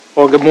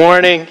Well, good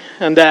morning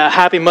and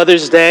happy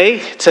Mother's Day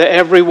to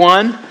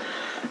everyone.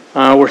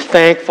 We're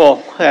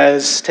thankful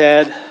as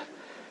Ted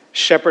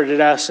shepherded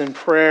us in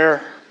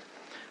prayer.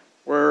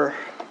 We're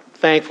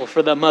thankful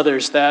for the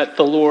mothers that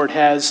the Lord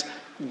has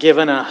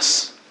given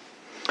us.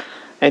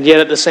 And yet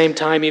at the same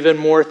time, even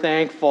more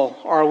thankful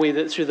are we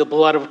that through the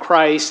blood of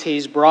Christ,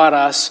 He's brought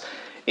us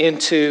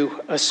into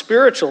a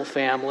spiritual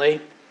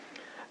family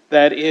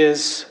that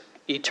is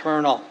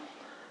eternal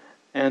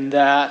and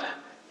that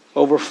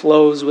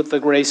overflows with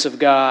the grace of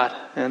God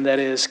and that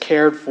is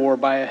cared for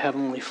by a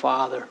Heavenly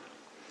Father.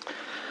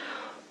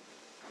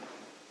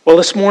 Well,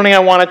 this morning I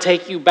want to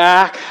take you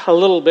back a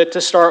little bit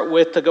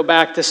to go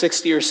back to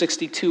 60 or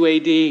 62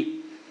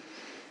 AD.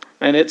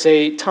 And it's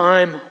a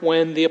time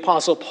when the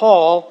Apostle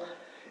Paul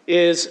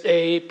is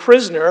a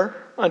prisoner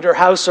under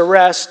house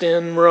arrest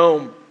in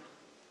Rome.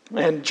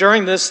 And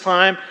during this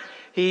time,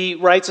 he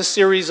writes a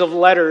series of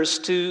letters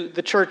to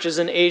the churches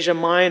in Asia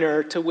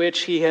Minor to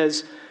which he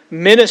has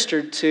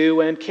ministered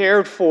to and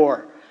cared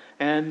for.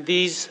 And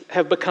these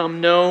have become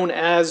known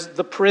as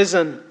the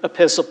prison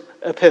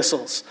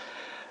epistles.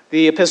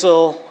 The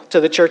epistle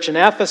to the church in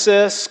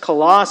Ephesus,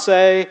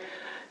 Colossae,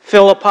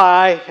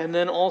 Philippi, and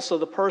then also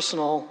the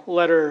personal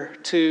letter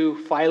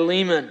to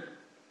Philemon.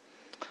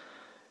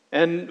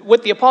 And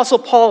what the Apostle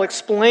Paul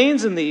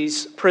explains in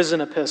these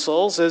prison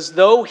epistles is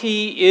though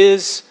he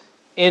is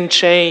in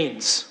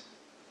chains,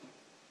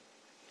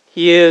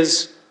 he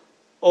is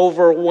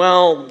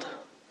overwhelmed,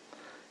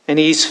 and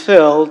he's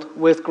filled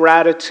with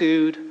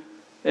gratitude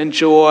and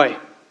joy.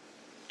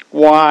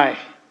 Why?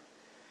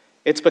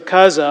 It's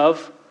because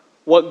of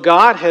what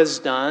God has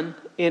done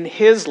in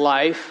his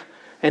life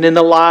and in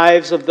the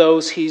lives of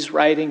those he's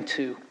writing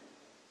to.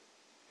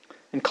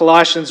 In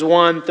Colossians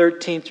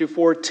 1:13 through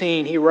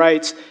 14, he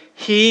writes,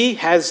 "He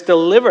has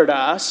delivered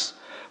us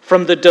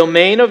from the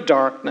domain of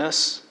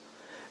darkness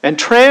and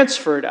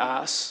transferred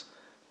us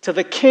to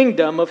the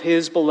kingdom of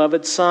his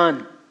beloved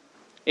Son,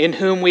 in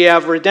whom we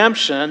have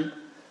redemption,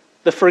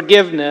 the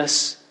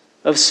forgiveness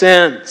of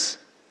sins."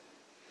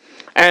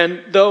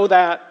 And though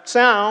that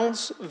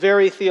sounds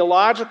very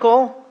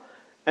theological,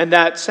 and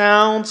that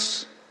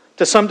sounds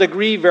to some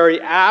degree very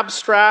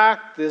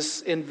abstract,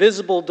 this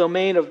invisible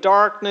domain of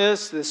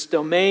darkness, this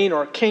domain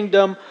or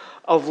kingdom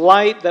of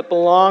light that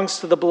belongs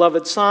to the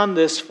beloved Son,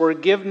 this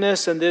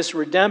forgiveness and this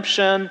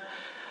redemption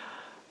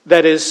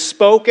that is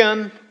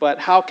spoken, but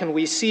how can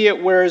we see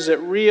it? Where is it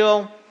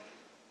real?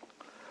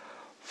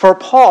 For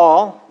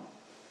Paul,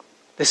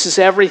 this is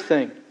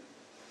everything.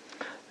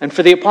 And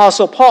for the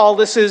Apostle Paul,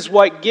 this is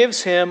what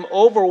gives him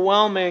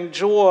overwhelming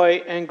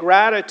joy and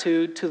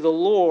gratitude to the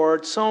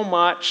Lord, so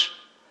much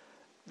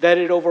that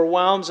it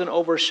overwhelms and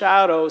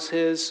overshadows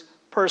his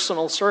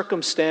personal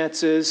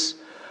circumstances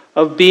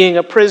of being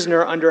a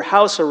prisoner under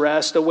house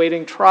arrest,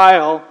 awaiting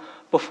trial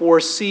before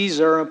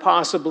Caesar and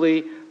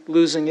possibly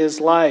losing his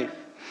life.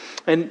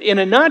 And in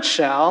a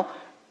nutshell,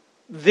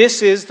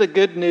 this is the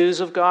good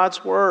news of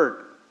God's Word.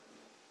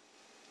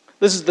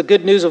 This is the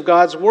good news of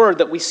God's Word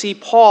that we see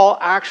Paul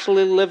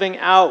actually living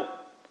out.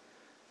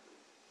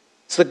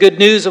 It's the good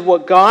news of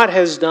what God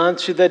has done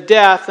through the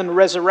death and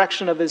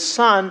resurrection of His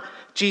Son,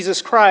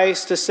 Jesus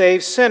Christ, to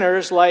save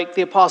sinners like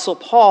the Apostle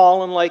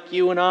Paul and like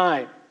you and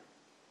I.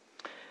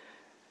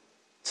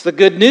 It's the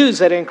good news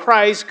that in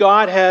Christ,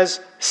 God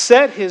has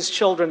set His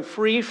children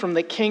free from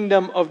the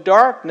kingdom of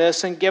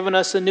darkness and given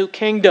us a new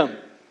kingdom,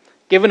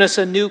 given us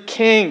a new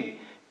king,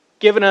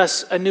 given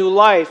us a new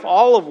life,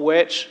 all of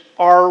which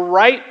are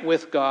right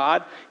with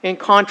God, in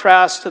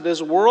contrast to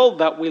this world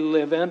that we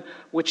live in,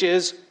 which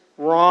is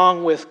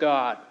wrong with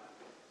God.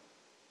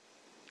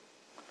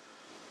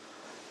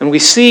 And we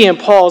see in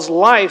Paul's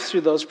life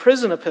through those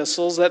prison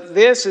epistles that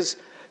this is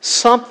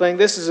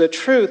a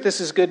truth,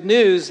 this is good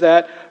news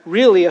that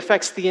really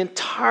affects the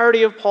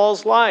entirety of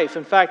Paul's life.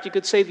 In fact, you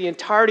could say the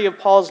entirety of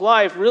Paul's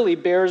life really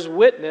bears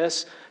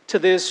witness to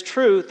this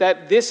truth,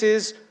 that this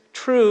is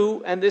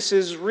true and this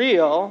is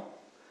real.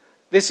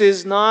 This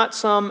is not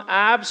some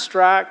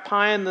abstract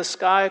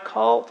pie-in-the-sky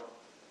cult.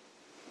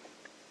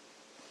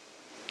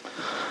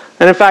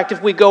 And in fact,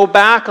 if we go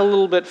back a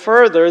little bit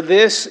further,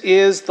 this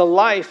is the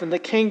life and the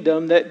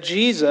kingdom that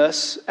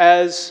Jesus,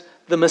 as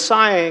the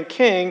Messiah and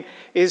King,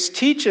 is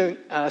teaching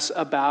us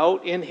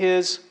about in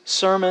His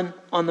Sermon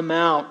on the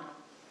Mount.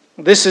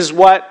 This is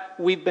what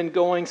we've been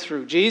going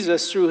through.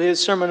 Jesus, through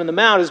His Sermon on the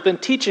Mount, has been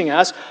teaching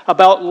us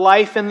about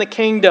life in the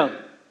kingdom,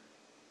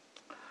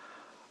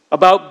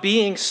 about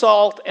being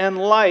salt and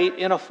light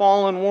in a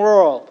fallen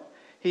world.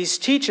 He's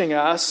teaching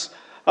us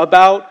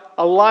about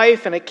a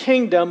life and a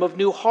kingdom of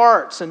new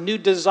hearts and new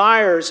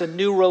desires and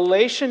new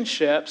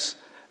relationships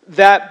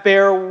that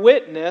bear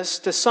witness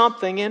to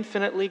something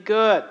infinitely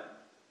good.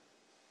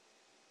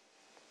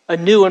 A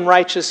new and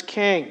righteous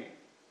king.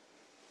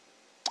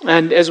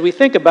 And as we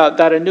think about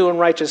that, a new and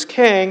righteous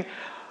king,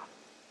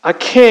 a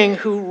king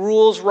who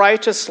rules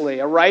righteously,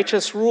 a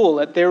righteous rule,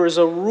 that there is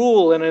a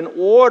rule and an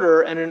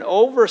order and an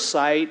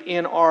oversight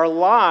in our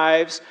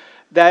lives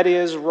that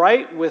is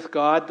right with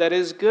God, that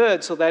is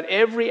good, so that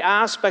every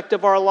aspect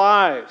of our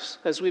lives,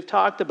 as we've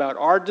talked about,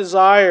 our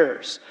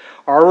desires,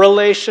 our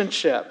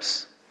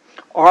relationships,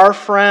 our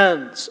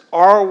friends,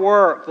 our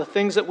work, the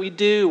things that we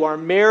do, our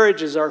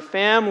marriages, our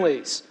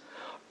families,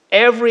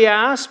 every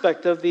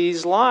aspect of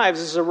these lives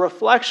is a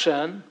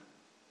reflection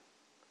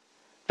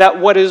that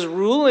what is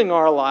ruling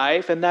our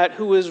life and that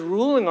who is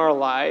ruling our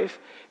life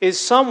is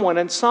someone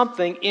and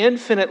something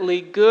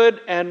infinitely good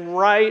and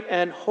right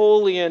and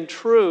holy and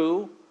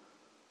true,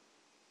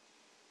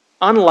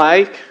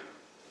 unlike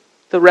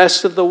the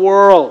rest of the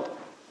world,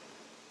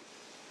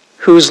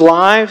 whose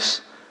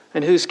lives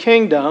and whose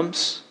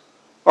kingdoms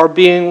are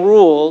being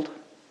ruled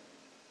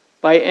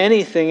by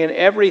anything and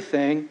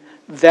everything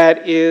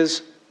that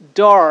is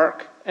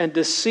dark and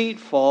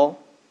deceitful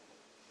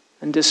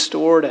and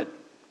distorted.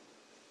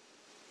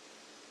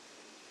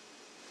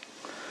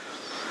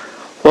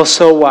 Well,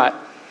 so what?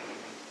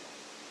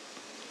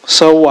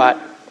 So what?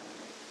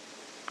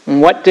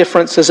 And what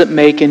difference does it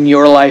make in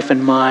your life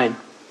and mine?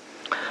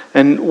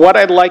 And what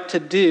I'd like to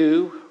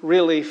do,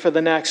 really, for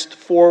the next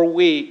 4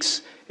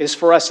 weeks is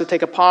for us to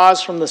take a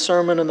pause from the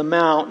Sermon on the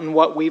Mount and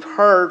what we've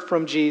heard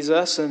from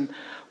Jesus and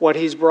what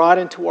He's brought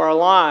into our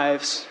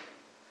lives,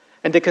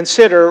 and to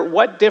consider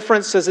what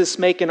difference does this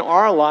make in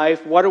our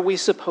life? What are we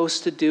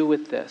supposed to do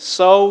with this?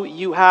 So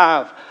you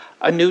have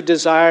a new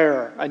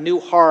desire, a new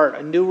heart,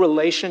 a new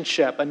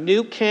relationship, a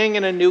new king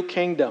and a new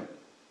kingdom.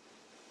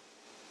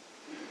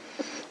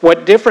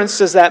 What difference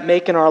does that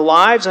make in our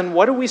lives, and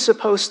what are we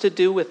supposed to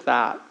do with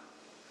that?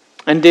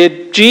 And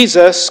did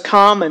Jesus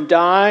come and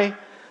die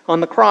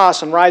on the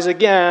cross and rise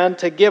again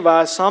to give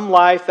us some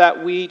life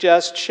that we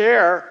just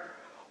share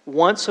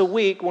once a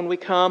week when we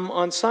come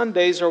on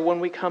Sundays or when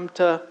we come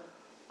to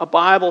a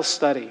Bible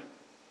study?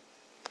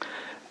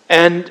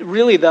 And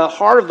really the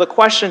heart of the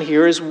question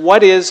here is,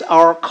 what is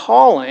our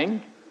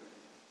calling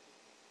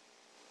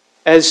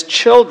as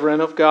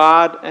children of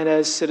God and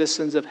as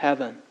citizens of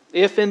heaven?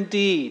 If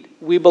indeed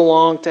we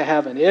belong to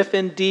heaven, if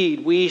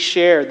indeed we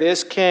share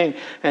this King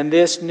and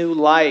this new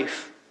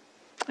life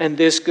and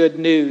this good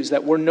news,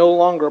 that we're no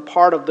longer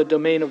part of the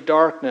domain of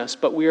darkness,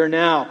 but we are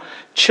now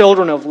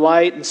children of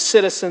light and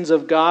citizens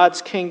of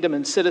God's kingdom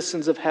and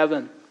citizens of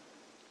heaven.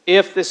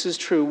 If this is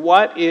true,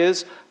 what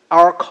is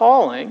our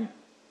calling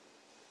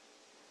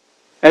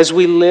as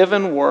we live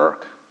and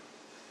work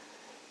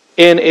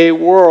in a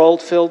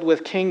world filled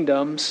with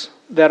kingdoms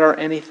that are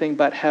anything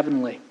but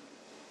heavenly?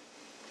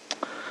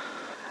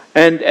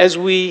 And as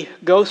we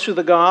go through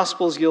the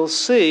Gospels, you'll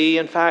see,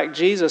 in fact,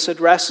 Jesus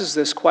addresses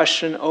this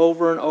question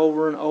over and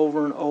over and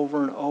over and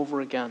over and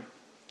over again.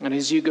 And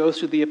as you go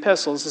through the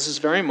epistles, this is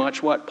very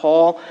much what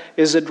Paul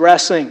is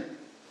addressing.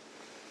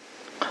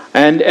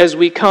 And as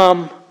we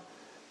come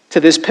to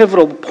this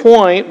pivotal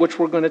point, which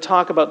we're going to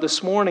talk about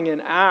this morning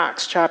in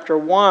Acts chapter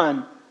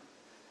 1,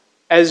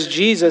 as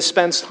Jesus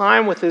spends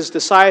time with His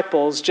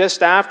disciples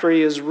just after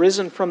He is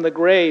risen from the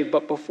grave,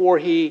 but before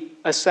He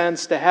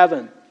ascends to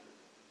heaven,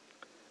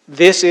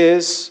 this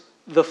is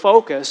the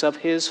focus of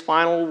His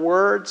final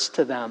words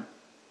to them.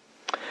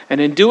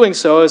 And in doing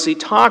so, as He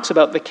talks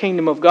about the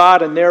kingdom of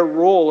God and their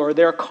role or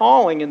their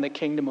calling in the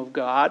kingdom of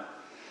God,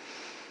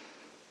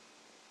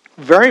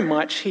 very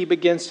much He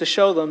begins to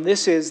show them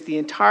this is the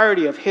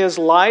entirety of His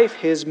life,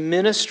 His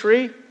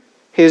ministry,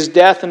 His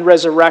death and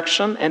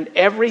resurrection, and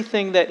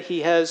everything that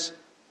He has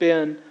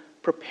been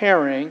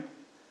preparing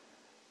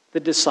the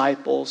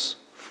disciples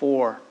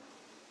for.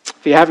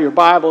 If you have your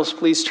Bibles,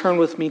 please turn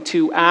with me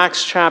to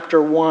Acts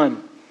chapter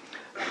 1.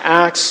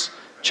 Acts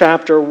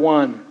chapter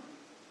 1.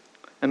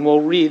 And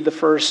we'll read the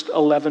first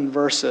 11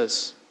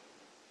 verses.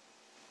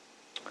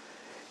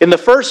 In the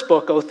first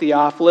book, O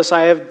Theophilus,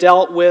 I have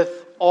dealt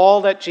with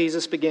all that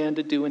Jesus began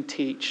to do and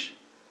teach,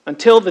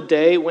 until the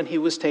day when He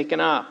was taken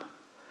up,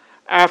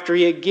 after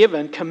He had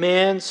given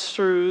commands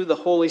through the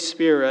Holy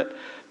Spirit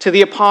to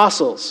the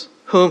apostles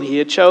whom He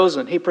had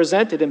chosen. He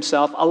presented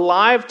Himself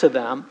alive to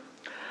them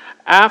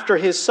after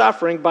His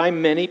suffering by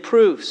many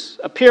proofs,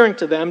 appearing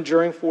to them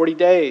during 40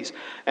 days,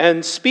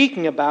 and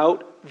speaking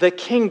about the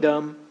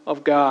kingdom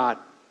of God.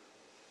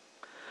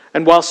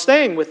 And while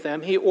staying with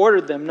them, He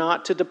ordered them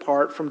not to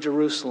depart from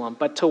Jerusalem,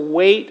 but to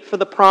wait for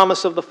the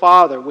promise of the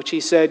Father, which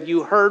He said,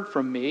 "You heard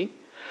from me.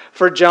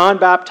 For John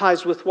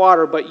baptized with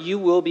water, but you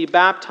will be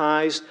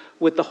baptized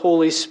with the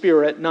Holy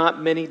Spirit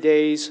not many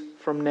days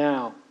from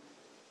now."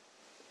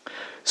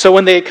 So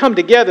when they had come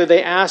together,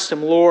 they asked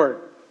Him, "Lord,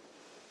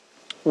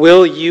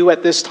 will you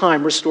at this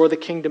time restore the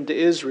kingdom to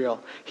Israel?"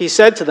 He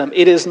said to them,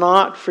 "It is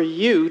not for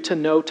you to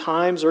know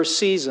times or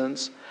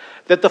seasons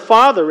that the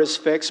Father is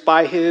fixed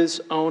by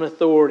His own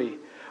authority,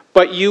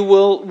 but you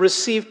will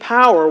receive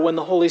power when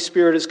the Holy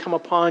Spirit has come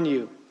upon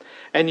you,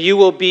 and you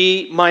will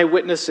be my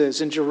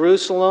witnesses in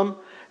Jerusalem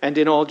and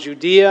in all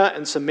Judea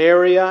and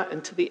Samaria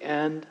and to the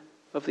end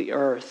of the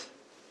earth."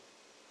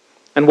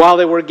 And while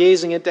they were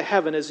gazing into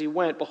heaven as He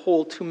went,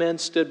 behold, 2 men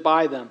stood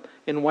by them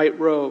in white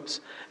robes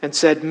and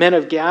said, "Men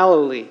of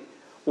Galilee,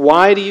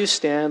 why do you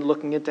stand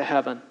looking into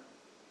heaven?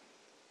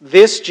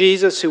 This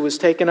Jesus who was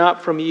taken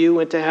up from you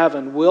into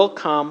heaven will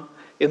come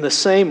in the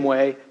same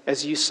way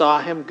as you saw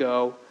him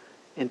go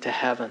into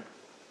heaven.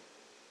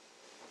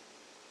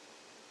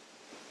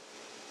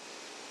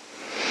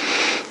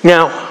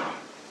 Now,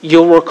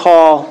 you'll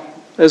recall,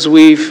 as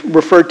we've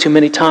referred to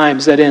many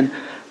times, that in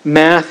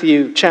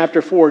Matthew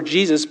chapter 4,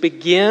 Jesus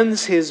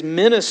begins his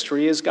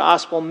ministry, his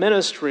gospel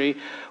ministry,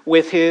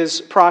 with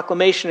his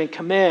proclamation and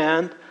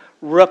command,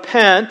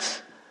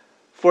 repent,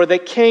 for the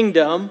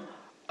kingdom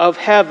of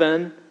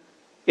heaven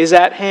is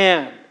at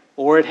hand,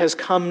 or it has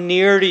come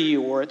near to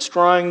you, or it's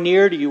drawing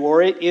near to you,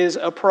 or it is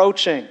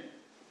approaching.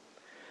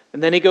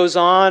 And then he goes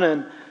on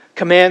and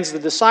commands the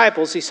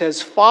disciples, he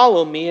says,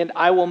 follow me and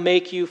I will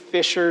make you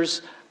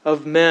fishers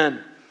of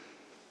men.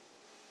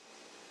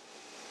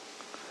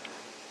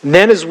 And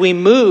then as we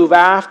move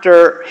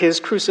after his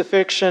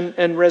crucifixion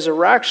and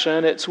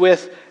resurrection, it's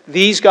with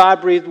these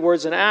God-breathed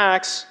words in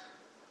Acts,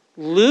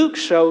 Luke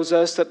shows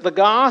us that the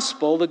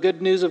gospel, the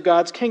good news of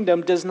God's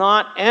kingdom, does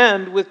not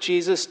end with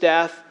Jesus'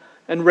 death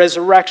and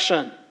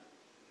resurrection.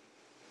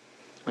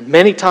 And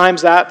many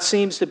times that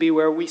seems to be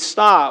where we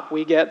stop.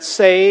 We get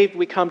saved,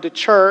 we come to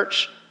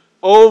church,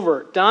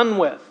 over, done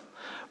with.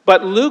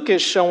 But Luke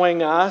is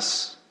showing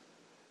us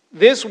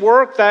this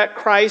work that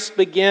Christ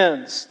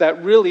begins,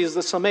 that really is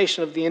the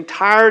summation of the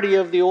entirety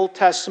of the Old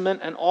Testament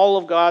and all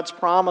of God's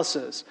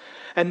promises.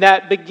 And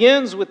that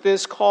begins with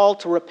this call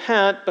to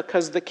repent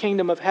because the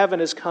kingdom of heaven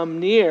has come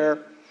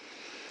near.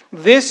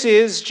 This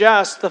is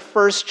just the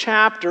first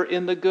chapter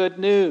in the good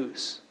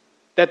news,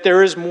 that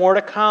there is more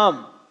to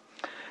come.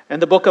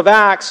 And the book of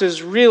Acts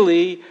is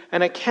really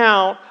an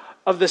account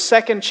of the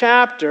second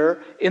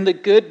chapter in the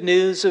good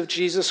news of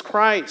Jesus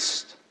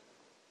Christ.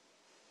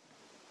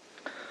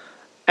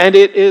 And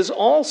it is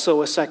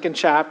also a second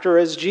chapter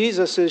as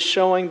Jesus is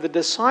showing the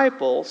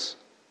disciples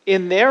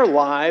in their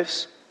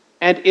lives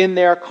and in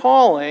their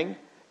calling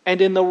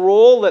and in the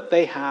role that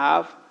they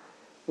have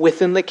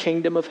within the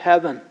kingdom of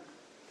heaven.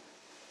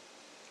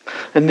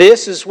 And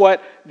this is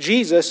what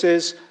Jesus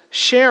is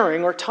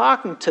sharing or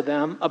talking to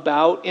them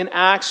about in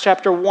Acts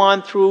chapter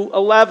 1 through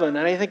 11.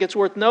 And I think it's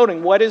worth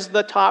noting, what is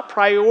the top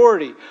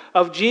priority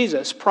of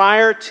Jesus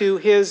prior to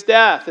his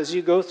death as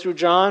you go through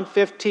John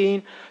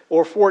 15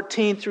 or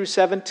 14 through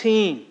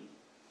 17?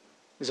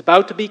 He's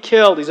about to be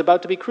killed. He's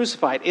about to be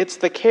crucified. It's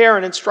the care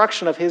and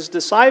instruction of his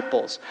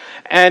disciples.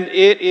 And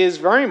it is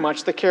very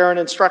much the care and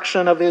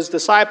instruction of his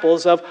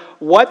disciples of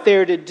what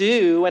they're to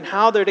do and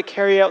how they're to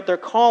carry out their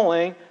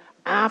calling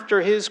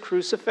after his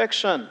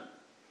crucifixion.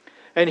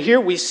 And here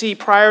we see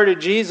prior to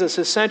Jesus'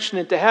 ascension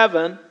into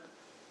heaven,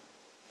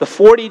 the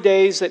 40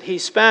 days that he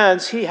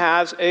spends, he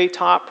has a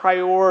top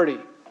priority.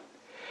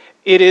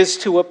 It is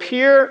to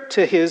appear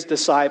to his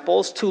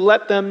disciples, to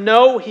let them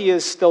know he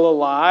is still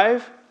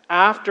alive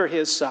after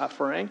his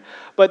suffering.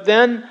 But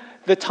then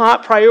the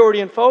top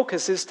priority and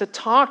focus is to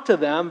talk to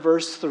them,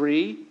 verse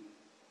 3,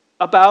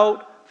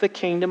 about the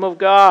kingdom of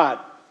God.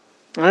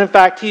 And in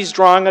fact, he's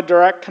drawing a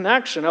direct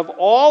connection of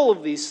all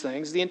of these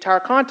things, the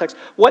entire context.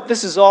 What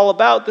this is all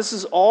about, this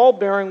is all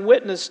bearing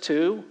witness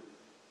to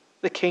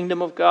the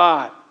kingdom of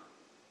God.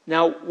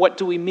 Now, what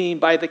do we mean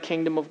by the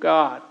kingdom of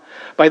God?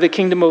 By the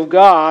kingdom of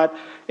God,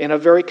 in a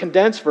very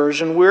condensed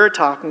version, we're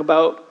talking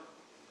about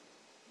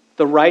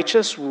the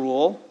righteous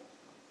rule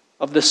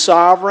of the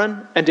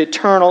sovereign and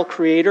eternal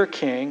Creator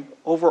King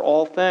over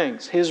all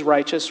things, his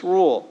righteous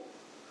rule.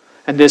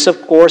 And this,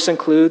 of course,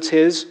 includes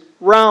his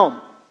realm,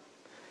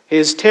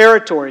 his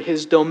territory,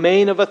 his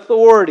domain of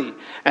authority,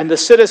 and the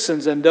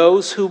citizens and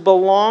those who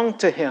belong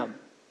to him.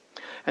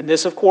 And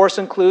this, of course,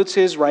 includes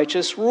his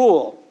righteous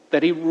rule,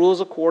 that he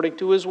rules according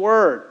to his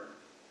word.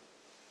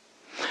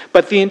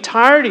 But the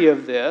entirety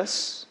of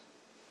this,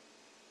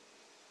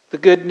 the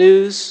good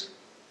news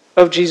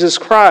of Jesus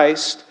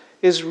Christ,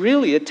 is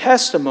really a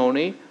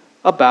testimony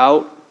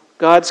about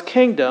God's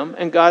kingdom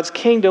and God's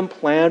kingdom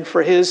plan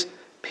for his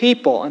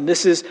people. And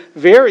this is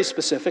very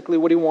specifically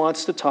what he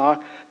wants to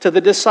talk to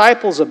the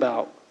disciples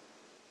about.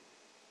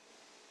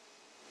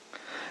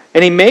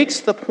 And he makes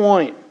the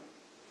point.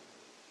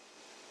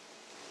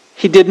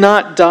 He did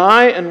not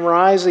die and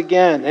rise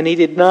again, and he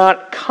did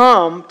not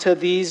come to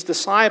these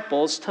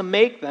disciples to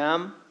make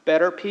them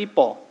better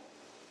people.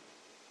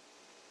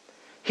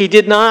 He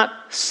did not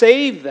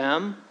save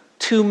them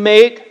to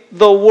make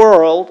the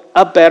world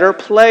a better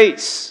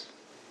place.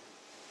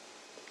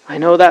 I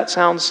know that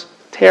sounds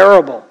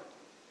terrible,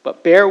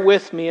 but bear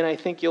with me and I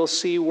think you'll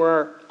see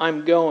where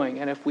I'm going.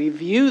 And if we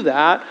view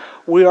that,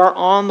 we are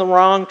on the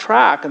wrong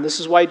track. And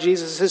this is why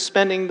Jesus is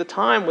spending the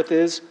time with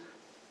his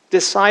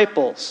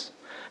disciples.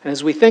 And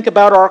as we think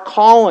about our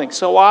calling,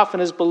 so often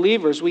as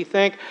believers, we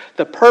think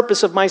the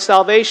purpose of my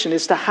salvation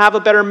is to have a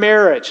better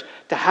marriage,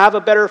 to have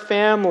a better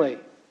family,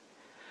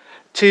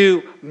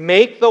 to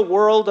make the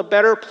world a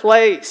better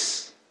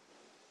place,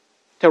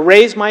 to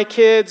raise my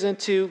kids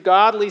into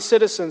godly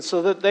citizens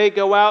so that they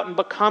go out and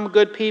become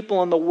good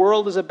people and the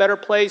world is a better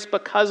place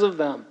because of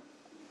them.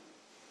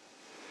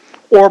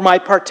 Or my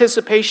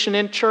participation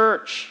in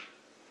church.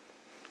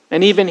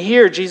 And even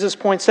here, Jesus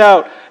points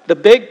out the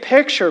big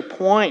picture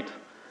point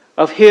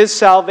of his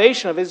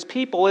salvation, of his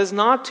people, is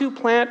not to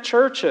plant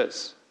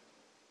churches.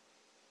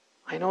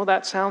 I know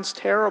that sounds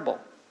terrible.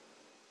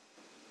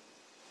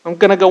 I'm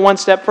going to go one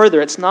step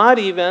further. It's not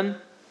even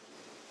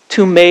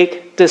to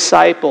make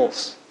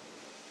disciples.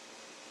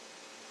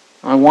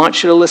 I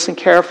want you to listen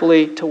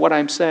carefully to what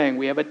I'm saying.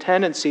 We have a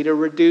tendency to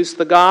reduce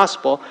the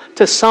gospel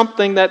to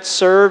something that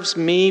serves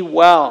me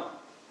well.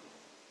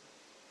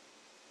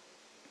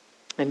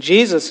 And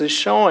Jesus is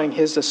showing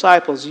his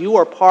disciples, you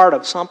are part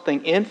of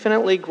something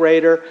infinitely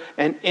greater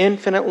and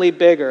infinitely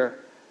bigger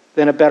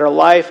than a better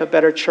life, a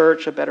better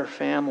church, a better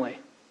family.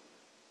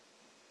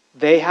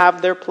 They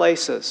have their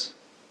places.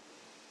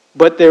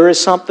 But there is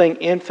something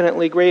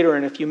infinitely greater.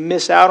 And if you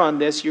miss out on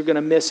this, you're going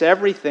to miss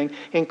everything,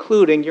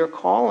 including your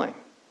calling.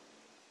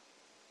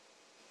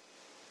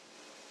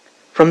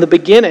 From the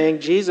beginning,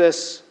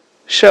 Jesus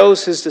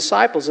shows his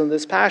disciples in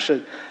this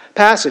passage.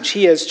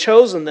 He has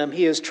chosen them,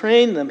 he has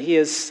trained them, he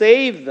has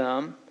saved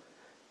them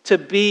to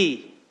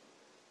be,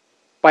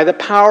 by the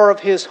power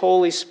of his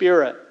Holy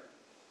Spirit,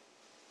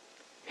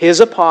 his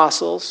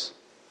apostles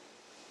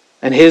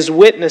and his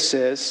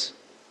witnesses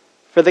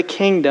for the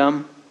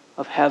kingdom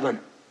of heaven.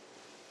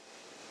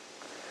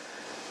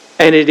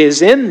 And it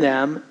is in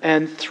them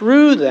and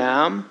through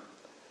them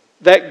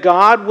that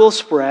God will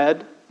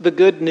spread the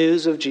good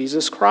news of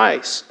Jesus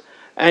Christ.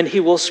 And he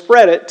will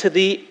spread it to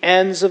the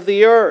ends of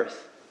the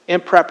earth. In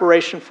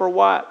preparation for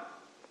what?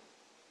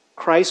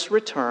 Christ's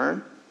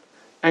return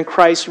and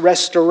Christ's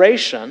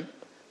restoration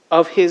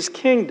of his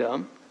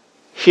kingdom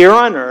here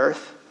on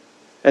earth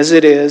as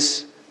it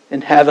is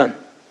in heaven.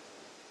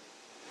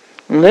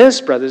 And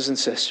this, brothers and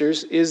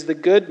sisters, is the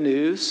good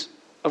news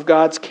of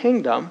God's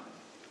kingdom.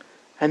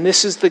 And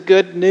this is the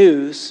good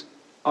news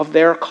of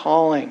their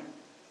calling.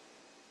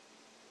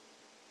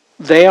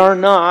 They are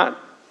not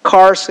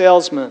car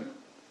salesmen.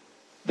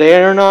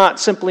 They are not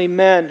simply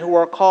men who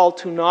are called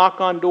to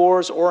knock on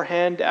doors or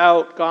hand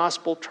out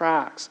gospel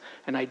tracts.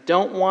 And I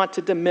don't want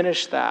to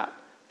diminish that.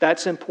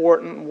 That's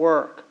important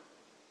work.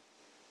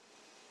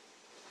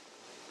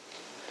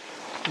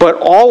 But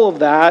all of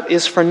that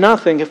is for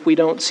nothing if we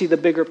don't see the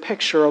bigger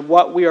picture of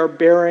what we are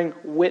bearing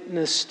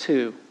witness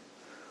to.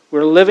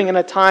 We're living in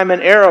a time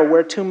and era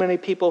where too many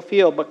people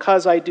feel,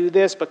 because I do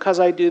this, because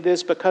I do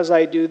this, because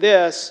I do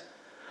this,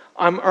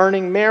 I'm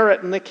earning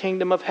merit in the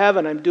kingdom of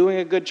heaven. I'm doing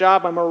a good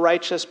job. I'm a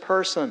righteous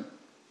person.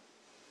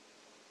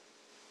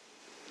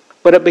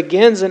 But it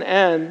begins and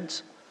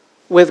ends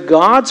with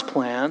God's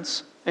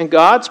plans and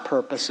God's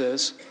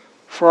purposes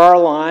for our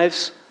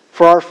lives,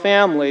 for our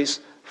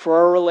families, for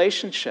our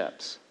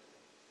relationships.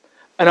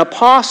 An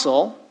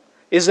apostle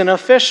is an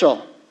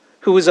official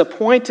who is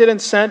appointed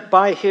and sent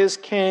by his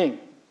king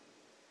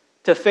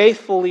to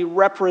faithfully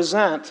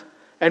represent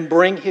and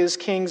bring his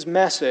king's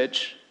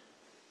message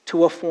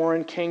to a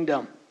foreign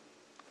kingdom,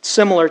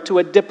 similar to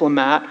a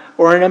diplomat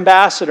or an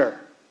ambassador.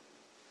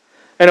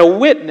 And a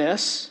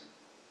witness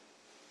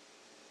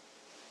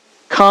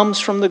comes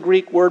from the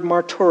Greek word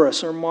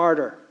martyros, or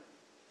martyr.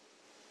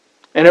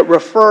 And it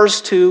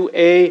refers to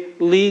a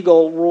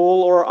legal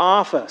role or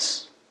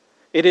office.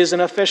 It is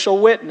an official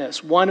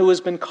witness, one who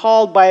has been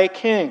called by a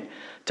king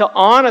to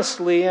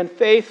honestly and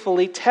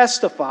faithfully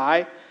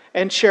testify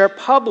and share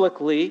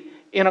publicly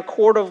in a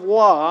court of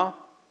law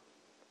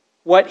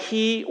what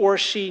he or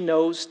she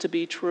knows to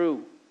be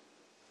true.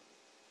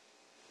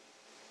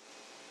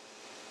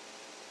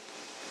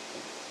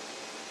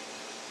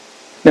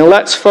 Now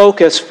let's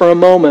focus for a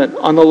moment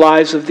on the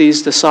lives of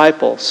these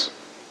disciples.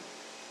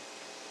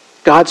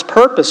 God's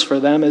purpose for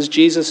them, as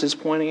Jesus is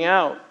pointing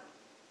out,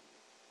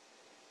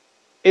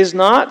 is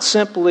not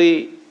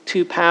simply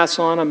to pass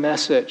on a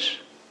message.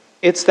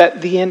 It's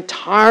that the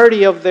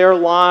entirety of their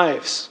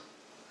lives,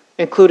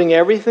 including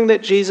everything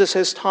that Jesus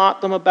has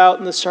taught them about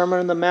in the Sermon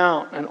on the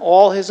Mount and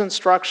all his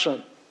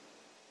instruction,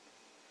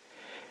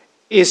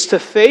 is to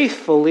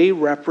faithfully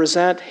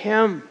represent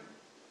him.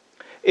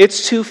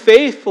 It's to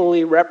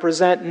faithfully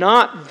represent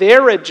not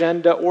their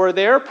agenda or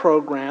their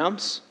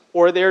programs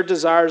or their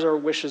desires or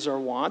wishes or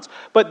wants,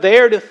 but they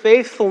are to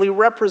faithfully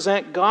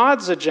represent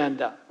God's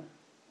agenda.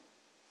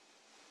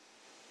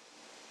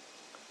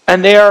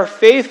 And they are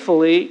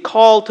faithfully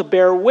called to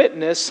bear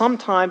witness,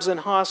 sometimes in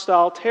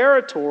hostile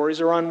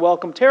territories or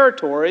unwelcome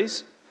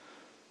territories,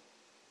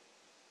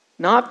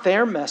 not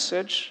their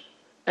message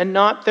and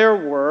not their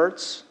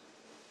words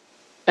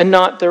and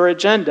not their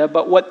agenda,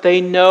 but what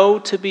they know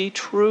to be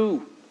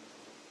true.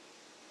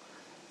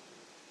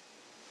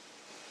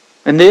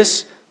 And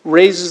this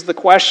raises the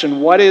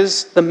question, what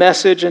is the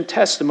message and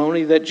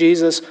testimony that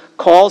Jesus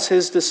calls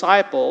his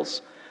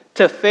disciples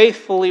to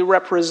faithfully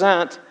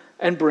represent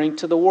and bring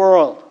to the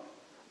world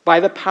by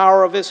the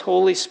power of his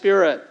Holy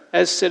Spirit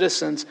as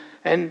citizens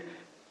and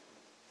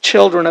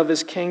children of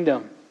his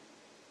kingdom?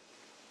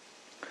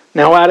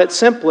 Now, at its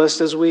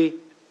simplest, as we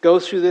go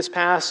through this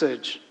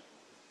passage,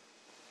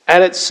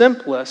 at its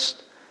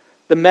simplest,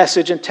 the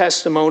message and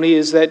testimony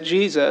is that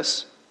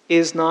Jesus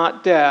is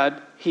not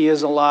dead, he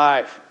is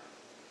alive.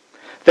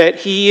 That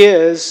he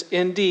is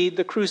indeed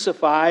the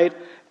crucified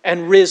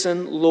and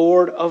risen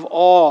Lord of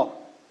all.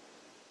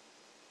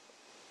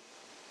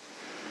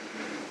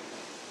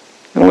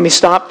 Now let me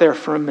stop there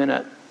for a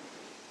minute.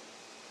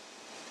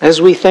 As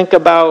we think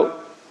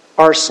about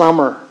our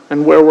summer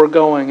and where we're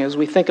going, as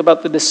we think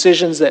about the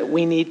decisions that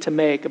we need to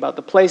make, about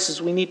the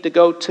places we need to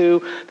go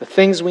to, the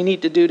things we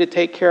need to do to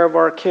take care of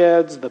our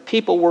kids, the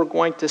people we're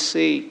going to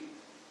see,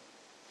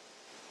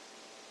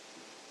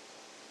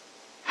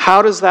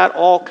 how does that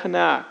all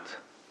connect?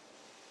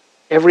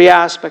 Every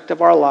aspect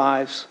of our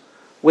lives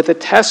with a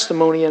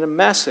testimony and a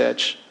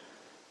message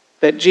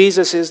that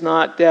Jesus is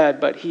not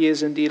dead, but He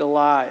is indeed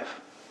alive.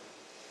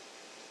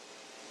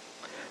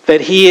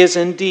 That He is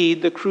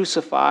indeed the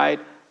crucified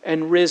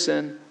and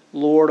risen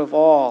Lord of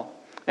all.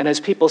 And as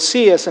people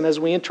see us and as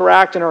we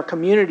interact in our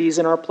communities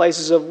and our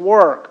places of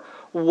work,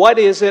 what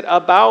is it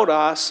about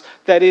us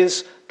that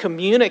is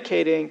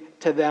communicating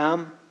to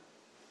them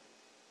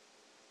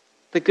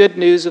the good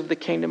news of the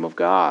kingdom of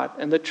God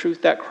and the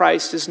truth that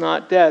Christ is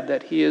not dead,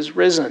 that He is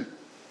risen?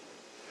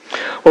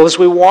 Well, as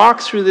we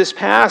walk through this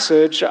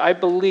passage, I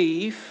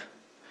believe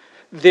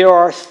there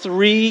are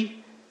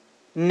three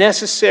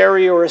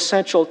necessary or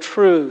essential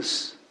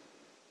truths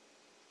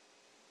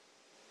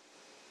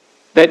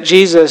that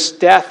Jesus'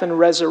 death and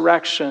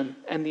resurrection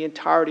and the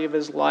entirety of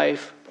His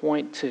life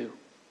point to.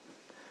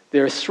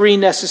 There are three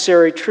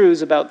necessary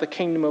truths about the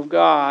kingdom of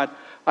God,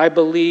 I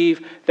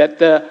believe, that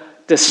the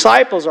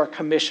disciples are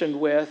commissioned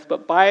with,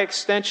 but by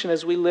extension,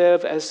 as we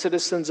live as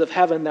citizens of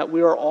heaven, that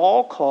we are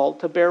all called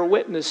to bear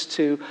witness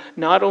to,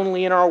 not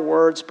only in our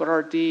words, but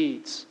our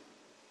deeds.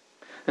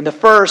 And the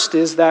first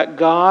is that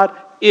God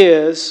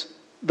is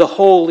the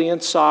holy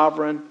and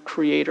sovereign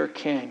Creator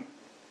King.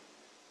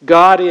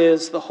 God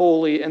is the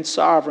holy and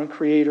sovereign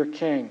Creator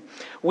King.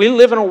 We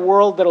live in a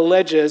world that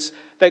alleges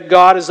that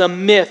God is a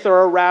myth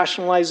or a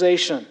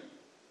rationalization.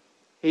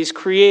 He's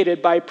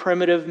created by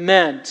primitive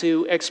men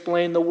to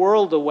explain the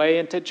world away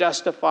and to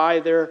justify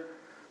their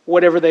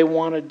whatever they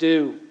want to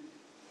do.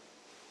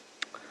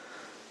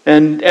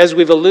 And as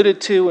we've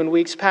alluded to in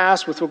weeks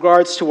past with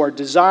regards to our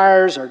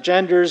desires, our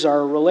genders,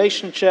 our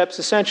relationships,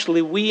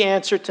 essentially we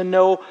answer to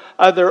no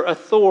other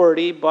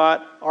authority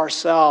but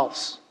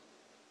ourselves.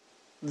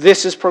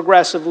 This is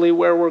progressively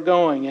where we're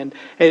going. And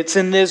it's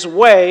in this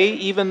way,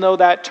 even though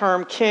that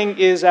term king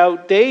is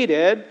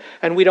outdated,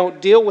 and we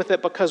don't deal with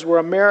it because we're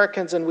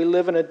Americans and we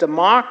live in a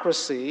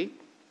democracy,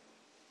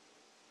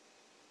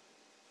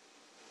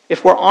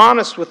 if we're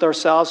honest with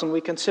ourselves and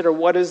we consider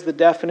what is the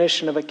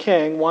definition of a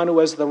king, one who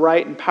has the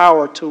right and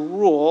power to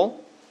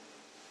rule,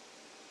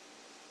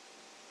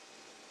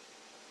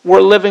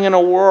 we're living in a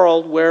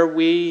world where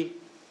we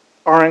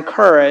are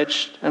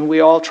encouraged and we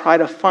all try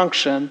to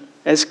function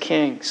as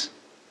kings.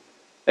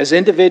 As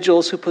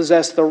individuals who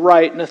possess the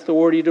right and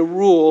authority to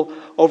rule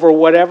over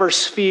whatever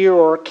sphere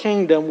or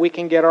kingdom we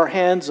can get our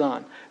hands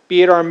on,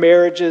 be it our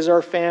marriages,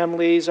 our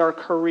families, our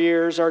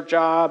careers, our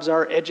jobs,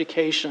 our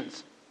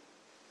educations.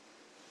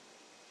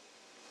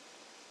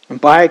 And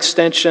by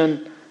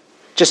extension,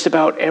 just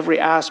about every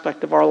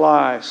aspect of our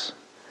lives.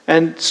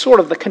 And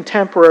sort of the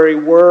contemporary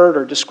word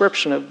or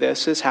description of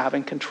this is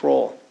having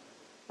control,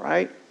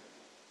 right?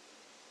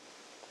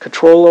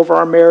 Control over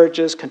our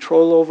marriages,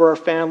 control over our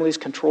families,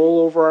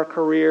 control over our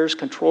careers,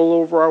 control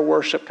over our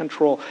worship,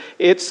 control.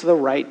 It's the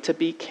right to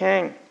be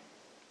king.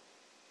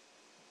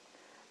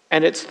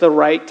 And it's the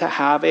right to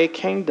have a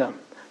kingdom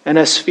and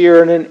a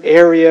sphere and an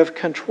area of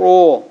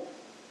control.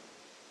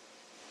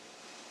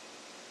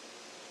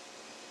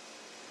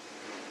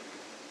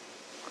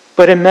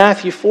 But in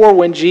Matthew 4,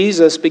 when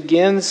Jesus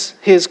begins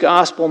His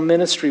gospel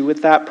ministry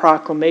with that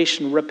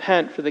proclamation,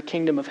 repent for the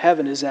kingdom of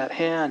heaven is at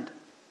hand,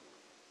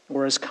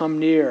 or has come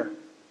near,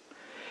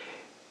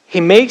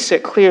 He makes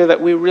it clear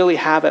that we really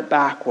have it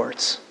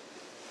backwards.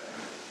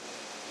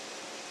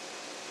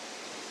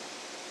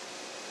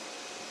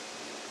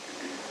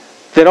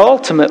 That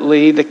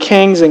ultimately the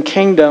kings and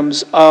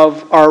kingdoms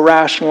of our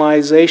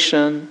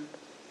rationalization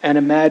and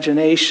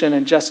imagination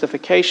and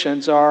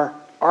justifications are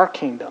our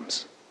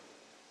kingdoms.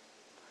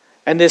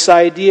 And this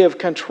idea of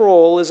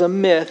control is a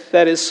myth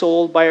that is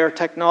sold by our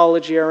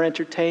technology, our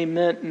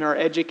entertainment, and our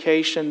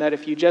education, that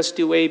if you just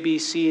do A, B,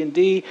 C, and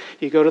D,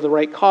 you go to the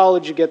right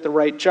college, you get the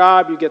right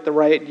job, you'll get the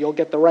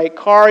right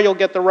car, you'll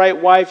get the right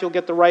wife, you'll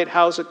get the right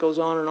house. It goes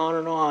on and on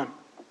and on.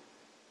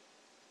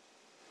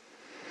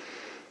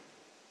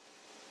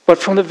 But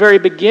from the very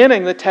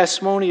beginning, the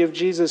testimony of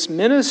Jesus'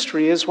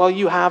 ministry is, well,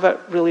 you have it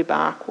really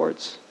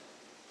backwards.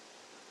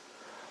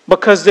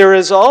 Because there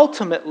is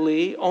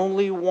ultimately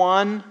only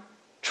one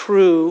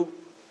true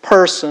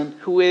person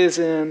who is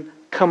in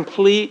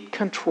complete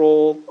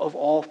control of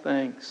all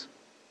things.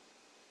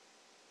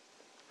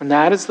 And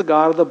that is the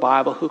God of the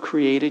Bible who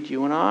created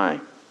you and I.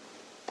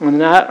 And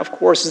that, of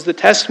course, is the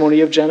testimony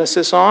of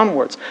Genesis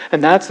onwards.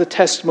 And that's the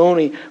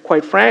testimony,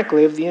 quite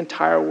frankly, of the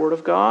entire Word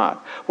of God,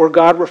 where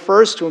God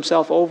refers to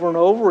Himself over and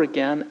over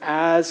again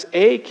as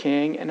a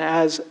king and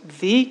as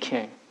the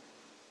king.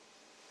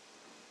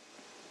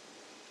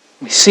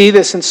 We see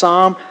this in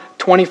Psalm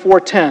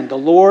 24:10, the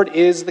Lord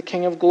is the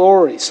King of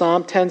glory.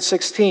 Psalm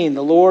 10:16,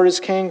 the Lord is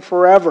King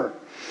forever.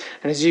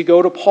 And as you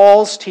go to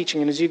Paul's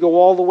teaching and as you go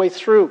all the way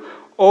through,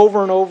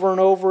 over and over and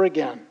over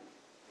again,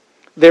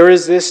 there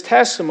is this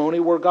testimony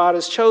where God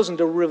has chosen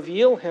to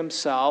reveal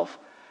Himself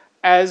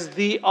as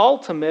the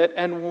ultimate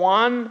and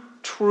one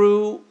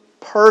true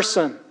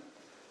person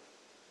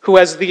who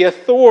has the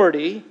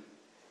authority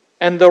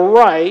and the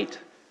right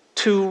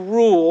to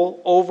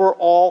rule over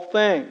all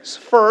things.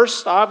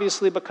 First,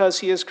 obviously, because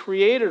he has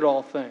created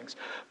all things.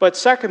 But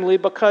secondly,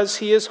 because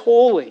he is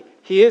holy.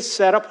 He is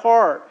set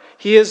apart.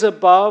 He is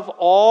above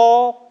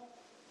all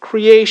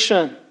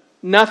creation.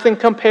 Nothing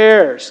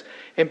compares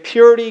in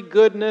purity,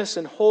 goodness,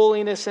 and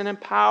holiness, and in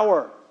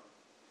power.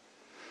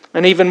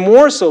 And even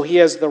more so, he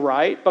has the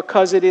right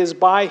because it is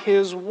by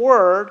his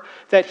word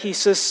that he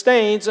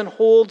sustains and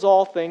holds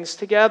all things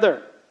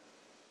together.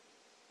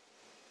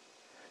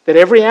 That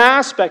every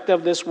aspect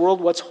of this world,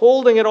 what's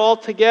holding it all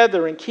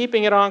together and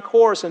keeping it on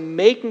course and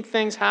making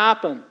things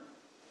happen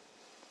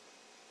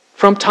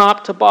from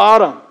top to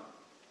bottom,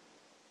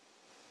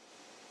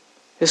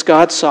 is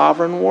God's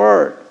sovereign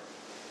word.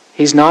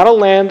 He's not a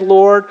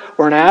landlord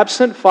or an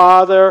absent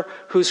father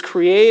who's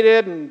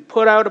created and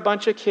put out a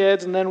bunch of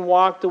kids and then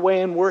walked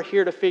away and we're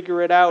here to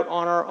figure it out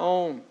on our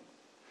own.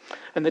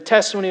 And the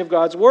testimony of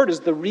God's word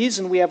is the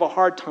reason we have a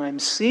hard time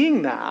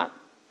seeing that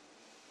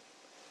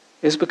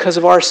is because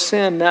of our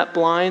sin that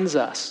blinds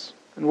us.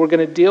 And we're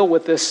going to deal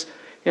with this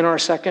in our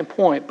second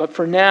point. But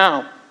for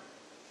now,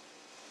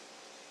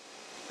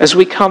 as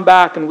we come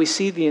back and we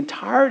see the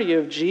entirety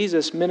of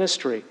Jesus'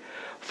 ministry,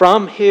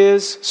 from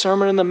his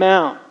Sermon on the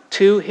Mount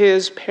to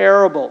his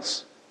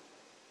parables,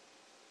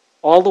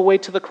 all the way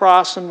to the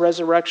cross and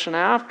resurrection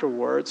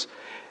afterwards,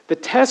 the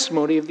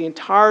testimony of the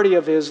entirety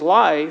of his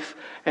life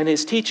and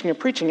his teaching and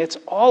preaching, it's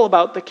all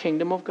about the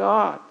kingdom of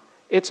God.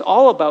 It's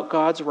all about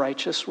God's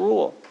righteous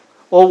rule.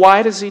 Well,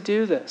 why does he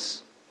do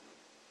this?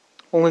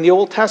 Well, in the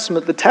Old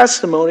Testament, the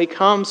testimony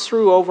comes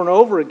through over and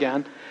over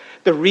again.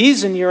 The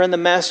reason you're in the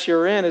mess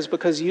you're in is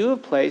because you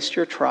have placed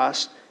your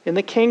trust in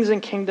the kings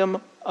and kingdom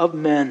of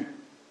men.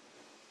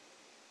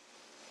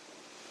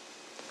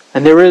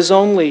 And there is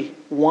only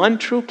one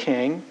true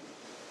king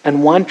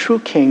and one true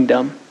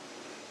kingdom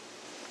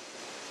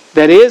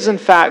that is in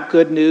fact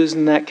good news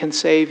and that can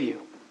save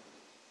you.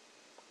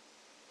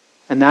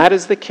 And that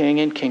is the king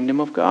and kingdom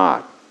of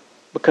God.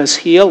 Because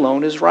he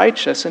alone is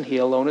righteous and he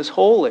alone is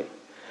holy.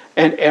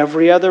 And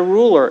every other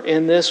ruler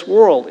in this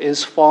world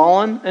is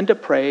fallen and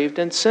depraved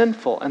and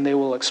sinful. And they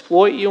will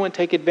exploit you and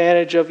take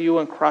advantage of you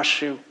and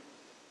crush you.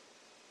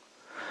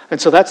 And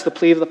so that's the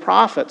plea of the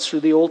prophets through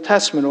the Old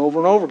Testament over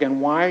and over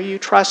again. Why are you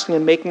trusting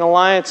and making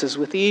alliances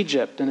with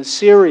Egypt and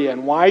Assyria?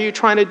 And why are you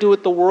trying to do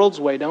it the world's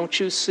way? Don't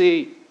you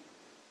see?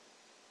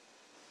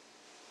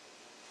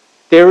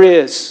 There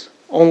is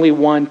only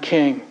one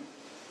king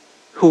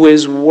who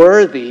is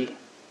worthy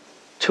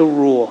to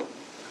rule.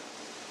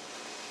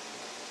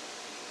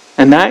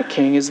 And that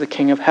king is the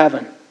King of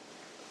heaven.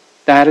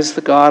 That is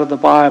the God of the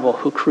Bible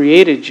who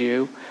created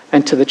you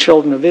and to the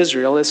children of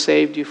Israel has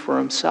saved you for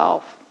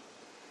himself.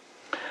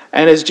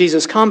 And as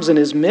Jesus comes in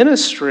his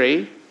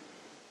ministry,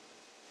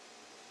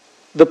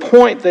 the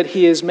point that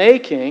he is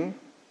making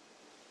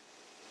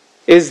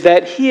is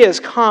that he has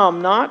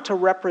come not to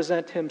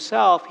represent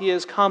himself, he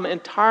has come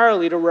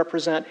entirely to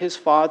represent his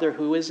Father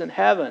who is in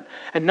heaven.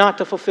 And not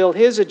to fulfill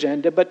his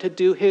agenda, but to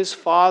do his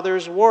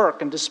Father's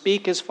work and to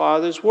speak his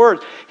Father's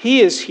words. He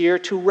is here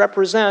to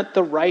represent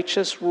the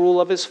righteous rule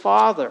of his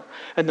Father.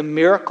 And the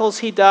miracles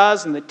he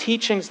does and the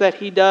teachings that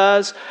he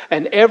does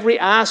and every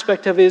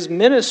aspect of his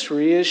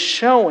ministry is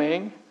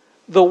showing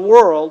the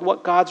world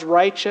what God's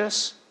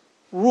righteous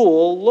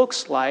rule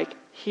looks like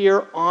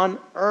here on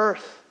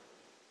earth.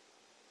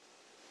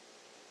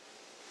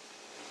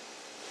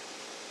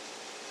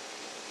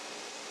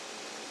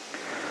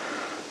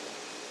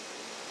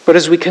 But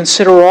as we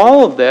consider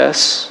all of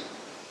this,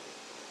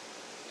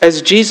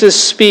 as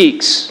Jesus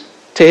speaks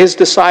to his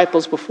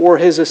disciples before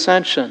his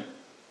ascension,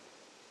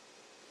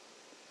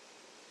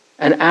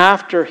 and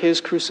after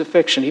his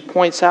crucifixion, he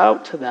points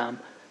out to them,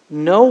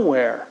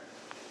 nowhere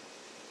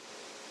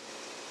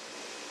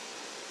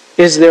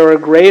is there a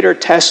greater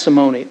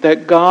testimony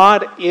that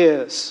God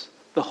is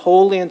the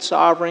holy and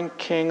sovereign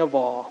King of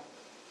all.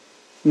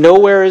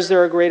 Nowhere is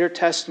there a greater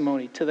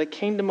testimony to the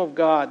kingdom of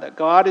God, that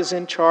God is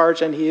in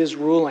charge and he is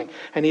ruling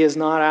and he is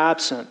not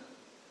absent,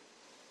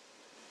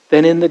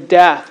 than in the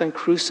death and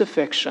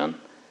crucifixion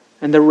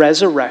and the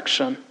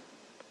resurrection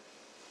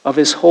of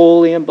his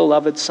holy and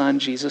beloved Son,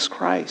 Jesus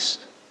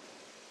Christ.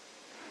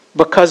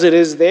 Because it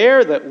is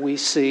there that we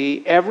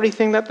see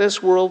everything that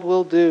this world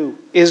will do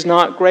is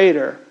not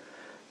greater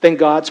than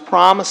God's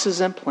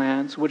promises and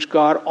plans, which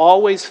God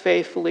always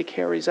faithfully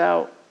carries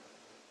out.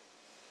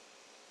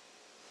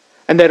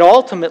 And that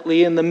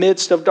ultimately, in the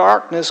midst of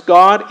darkness,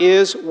 God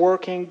is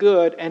working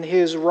good and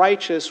his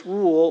righteous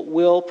rule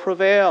will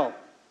prevail.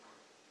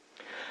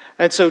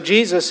 And so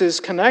Jesus is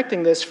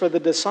connecting this for the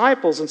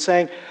disciples and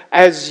saying,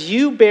 as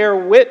you bear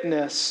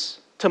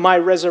witness to my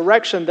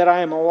resurrection that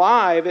I am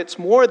alive, it's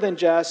more than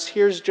just,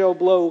 here's Joe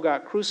Blow who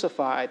got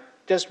crucified,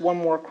 just one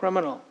more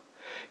criminal.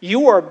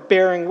 You are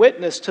bearing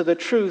witness to the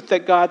truth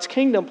that God's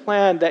kingdom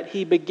plan that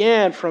he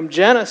began from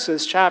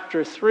Genesis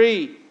chapter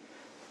 3,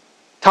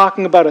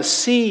 talking about a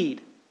seed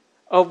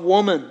of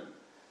woman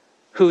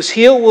whose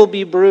heel will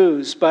be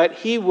bruised, but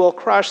he will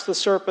crush the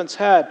serpent's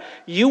head.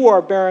 You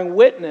are bearing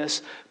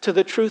witness to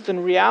the truth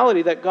and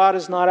reality that God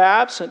is not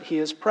absent. He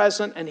is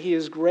present, and he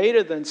is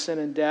greater than sin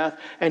and death,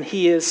 and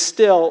he is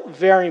still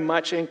very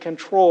much in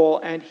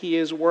control, and he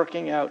is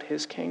working out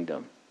his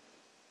kingdom.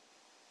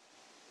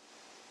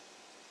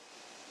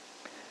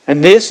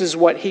 And this is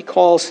what he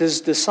calls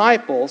his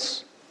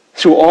disciples,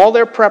 through all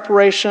their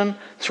preparation,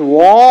 through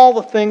all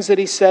the things that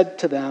he said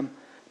to them,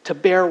 to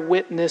bear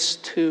witness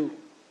to.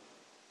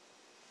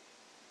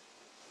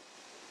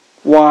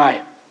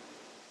 Why?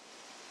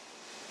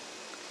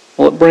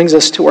 Well, it brings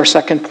us to our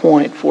second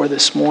point for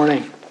this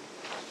morning.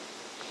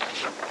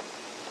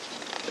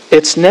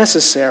 It's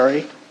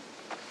necessary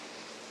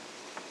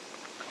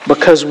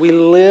because we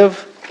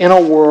live in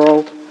a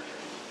world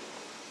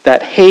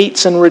that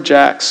hates and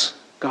rejects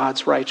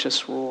God's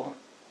righteous rule.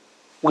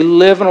 We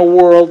live in a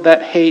world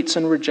that hates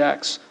and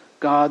rejects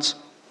God's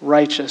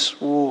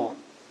righteous rule.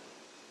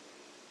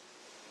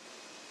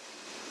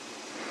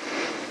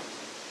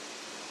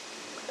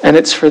 And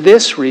it's for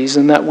this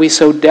reason that we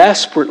so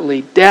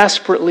desperately,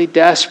 desperately,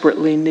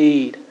 desperately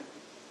need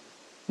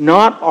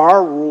not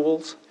our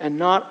rules and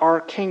not our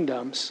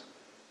kingdoms,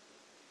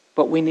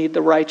 but we need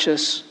the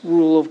righteous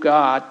rule of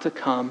God to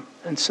come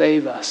and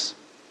save us.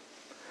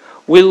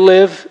 We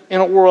live in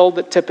a world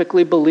that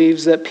typically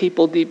believes that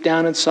people deep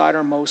down inside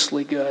are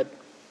mostly good,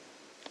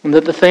 and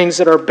that the things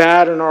that are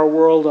bad in our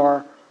world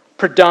are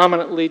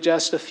predominantly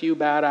just a few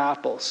bad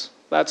apples.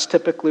 That's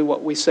typically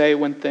what we say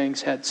when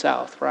things head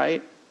south,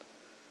 right?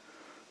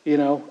 You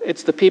know,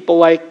 it's the people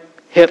like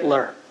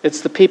Hitler.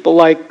 It's the people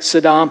like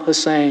Saddam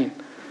Hussein.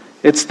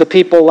 It's the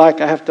people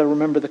like, I have to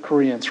remember the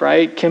Koreans,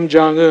 right? Kim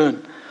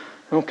Jong-un.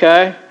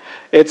 Okay?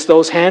 It's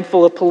those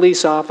handful of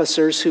police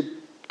officers who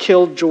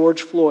killed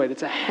George Floyd.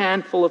 It's a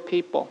handful of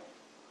people.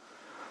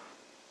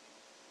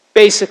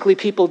 Basically,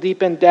 people deep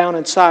down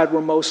inside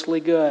were mostly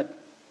good.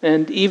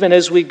 And even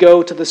as we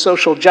go to the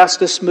social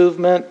justice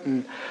movement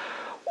and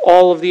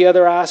all of the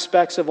other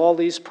aspects of all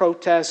these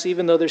protests,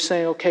 even though they're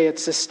saying, okay,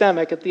 it's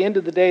systemic, at the end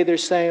of the day, they're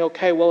saying,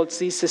 okay, well, it's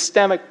these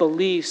systemic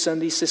beliefs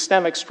and these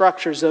systemic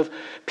structures of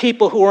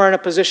people who are in a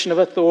position of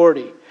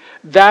authority.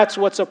 That's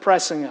what's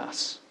oppressing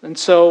us. And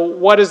so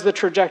what is the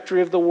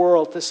trajectory of the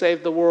world to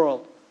save the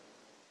world?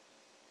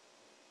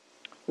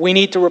 We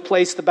need to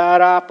replace the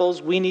bad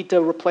apples. We need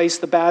to replace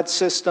the bad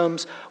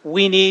systems.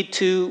 We need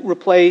to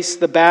replace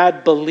the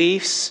bad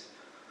beliefs.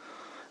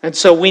 And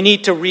so we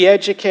need to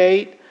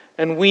re-educate.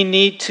 And we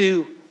need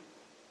to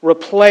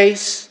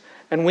replace,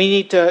 and we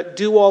need to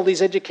do all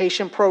these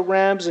education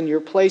programs in your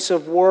place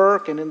of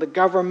work and in the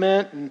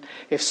government. And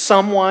if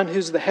someone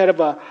who's the head of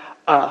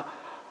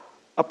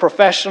a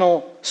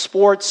professional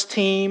sports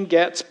team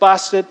gets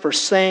busted for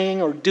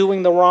saying or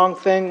doing the wrong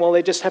thing, well,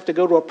 they just have to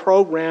go to a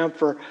program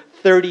for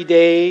 30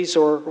 days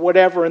or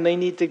whatever, and they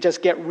need to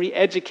just get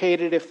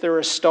re-educated if they're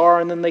a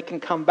star, and then they can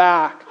come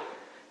back,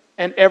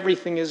 and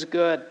everything is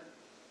good.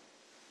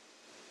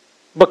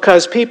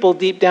 Because people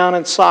deep down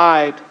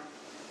inside,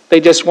 they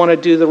just want to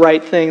do the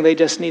right thing. They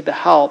just need the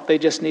help. They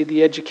just need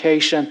the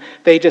education.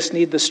 They just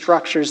need the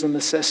structures and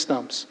the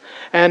systems.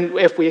 And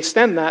if we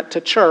extend that to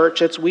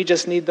church, it's we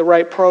just need the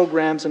right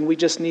programs, and we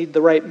just need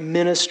the right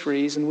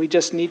ministries, and we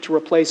just need to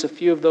replace a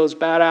few of those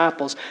bad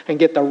apples and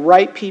get the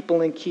right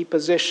people in key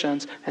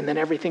positions, and then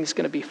everything's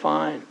going to be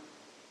fine.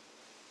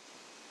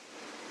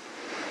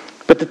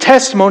 But the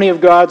testimony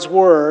of God's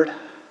Word,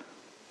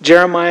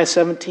 Jeremiah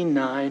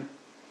 17:9,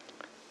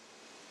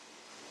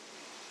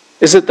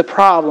 is that the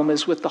problem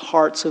is with the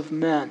hearts of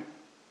men.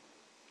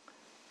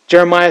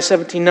 Jeremiah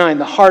 17:9,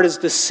 the heart is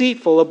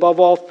deceitful above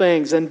all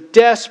things and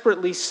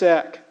desperately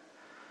sick.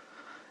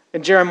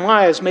 And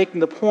Jeremiah is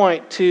making the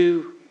point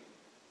to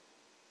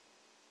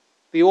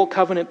the Old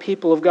Covenant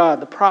people of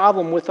God. The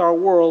problem with our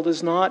world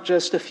is not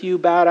just a few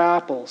bad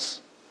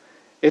apples.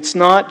 It's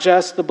not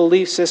just the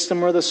belief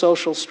system or the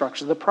social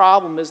structure. The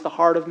problem is the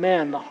heart of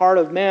man. The heart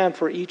of man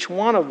for each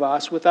one of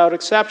us, without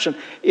exception.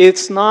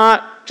 It's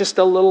not just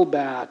a little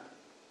bad.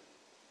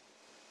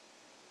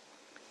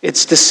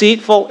 It's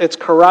deceitful, it's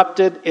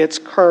corrupted, it's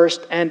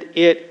cursed, and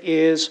it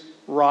is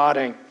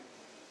rotting.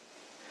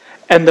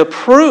 And the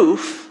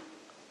proof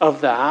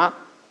of that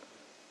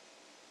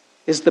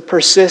is the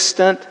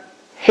persistent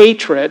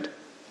hatred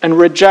and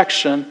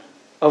rejection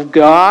of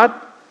God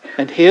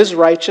and His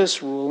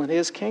righteous rule and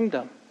His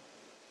kingdom.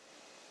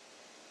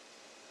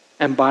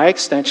 And by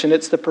extension,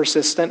 it's the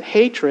persistent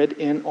hatred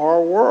in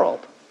our world.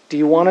 Do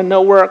you want to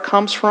know where it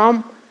comes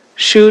from?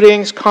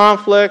 Shootings,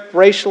 conflict,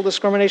 racial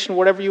discrimination,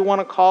 whatever you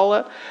want to call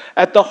it.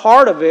 At the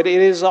heart of it, it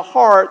is a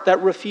heart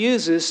that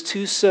refuses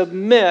to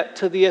submit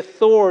to the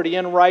authority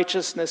and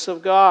righteousness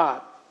of God.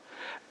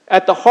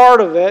 At the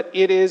heart of it,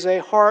 it is a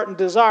heart and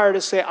desire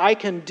to say, I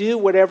can do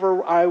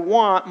whatever I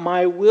want,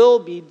 my will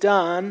be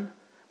done,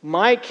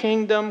 my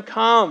kingdom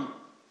come.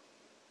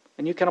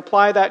 And you can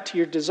apply that to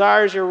your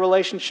desires, your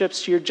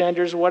relationships, to your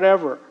genders,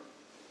 whatever.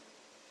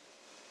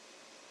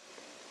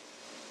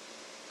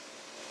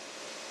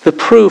 The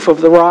proof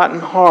of the rotten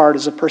heart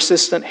is a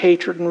persistent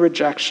hatred and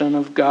rejection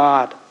of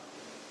God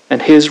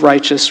and his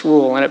righteous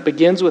rule. And it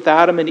begins with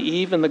Adam and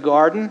Eve in the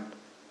garden,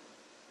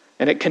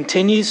 and it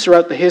continues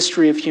throughout the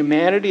history of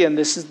humanity, and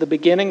this is the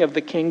beginning of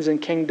the kings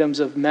and kingdoms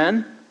of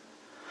men.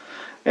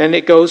 And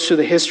it goes through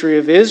the history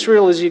of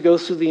Israel as you go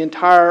through the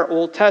entire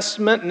Old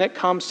Testament, and it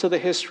comes to the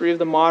history of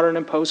the modern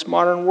and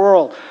postmodern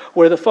world,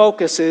 where the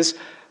focus is,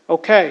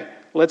 okay,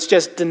 let's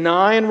just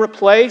deny and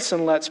replace,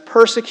 and let's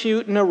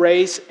persecute and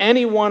erase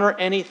anyone or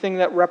anything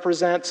that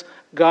represents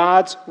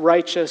God's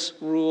righteous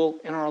rule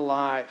in our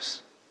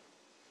lives.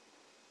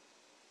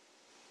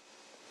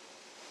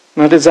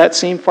 Now, does that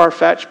seem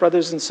far-fetched,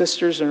 brothers and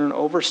sisters, or an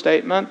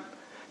overstatement?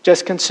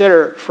 Just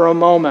consider for a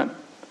moment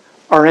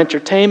our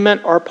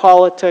entertainment, our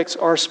politics,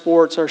 our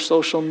sports, our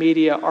social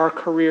media, our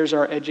careers,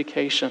 our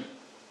education.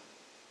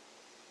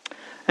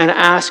 And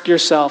ask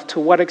yourself, to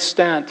what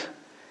extent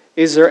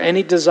is there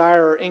any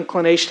desire or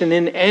inclination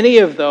in any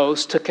of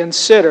those to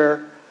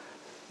consider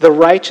the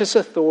righteous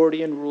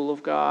authority and rule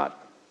of God?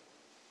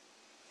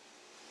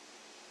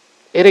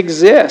 It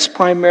exists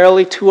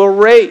primarily to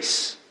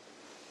erase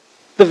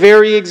the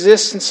very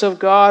existence of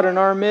God in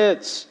our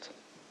midst.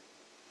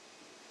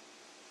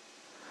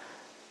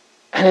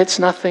 And it's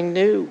nothing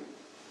new.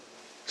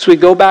 So we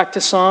go back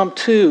to Psalm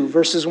 2,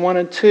 verses 1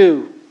 and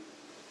 2.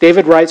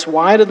 David writes,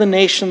 "Why do the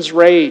nations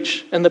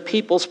rage and the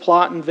peoples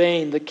plot in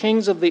vain? The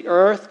kings of the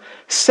earth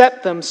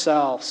set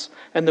themselves,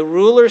 and the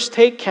rulers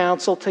take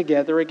counsel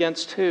together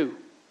against who?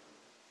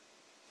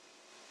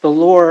 The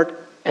Lord,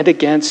 and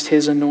against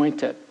his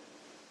anointed."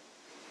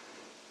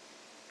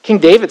 King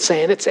David's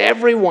saying it's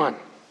everyone.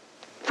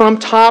 From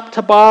top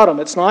to bottom.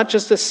 It's not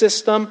just a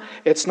system.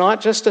 It's not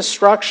just a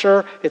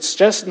structure. It's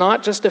just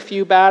not just a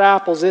few bad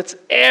apples. It's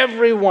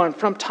everyone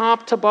from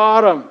top to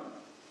bottom.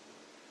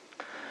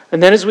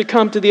 And then as we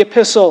come to the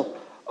epistle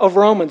of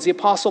Romans, the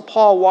Apostle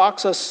Paul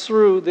walks us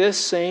through this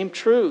same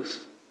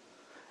truth.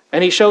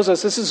 And he shows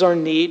us this is our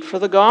need for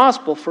the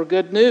gospel, for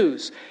good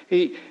news.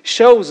 He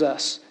shows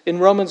us in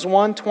Romans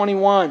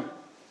 1:21.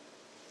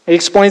 He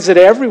explains that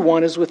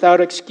everyone is without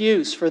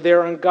excuse for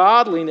their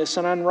ungodliness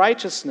and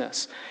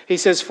unrighteousness. He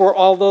says, "For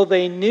although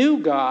they knew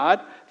God,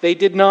 they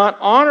did not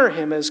honor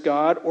him as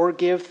God or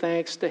give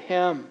thanks to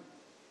him.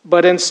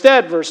 But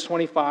instead," verse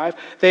 25,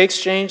 "they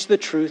exchanged the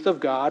truth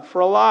of God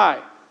for a lie."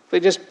 They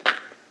just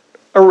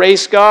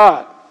erase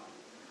God.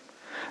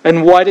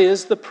 And what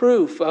is the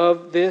proof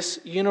of this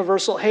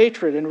universal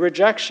hatred and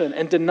rejection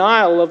and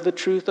denial of the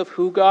truth of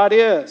who God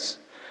is?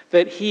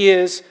 That he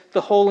is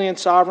the holy and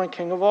sovereign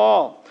King of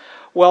all.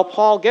 Well,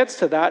 Paul gets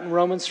to that in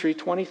Romans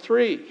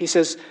 3:23. He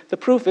says, the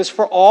proof is,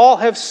 "For all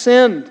have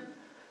sinned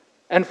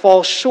and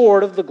fall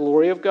short of the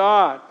glory of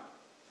God."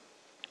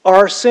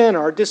 Our sin,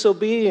 our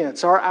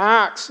disobedience, our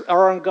acts,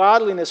 our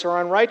ungodliness, our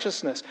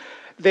unrighteousness,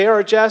 they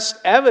are just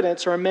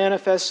evidence or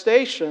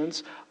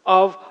manifestations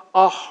of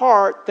a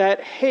heart that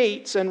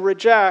hates and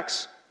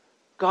rejects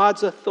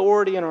God's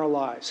authority in our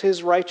lives,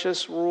 his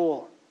righteous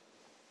rule.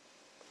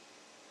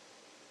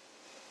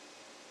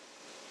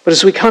 But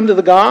as we come to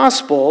the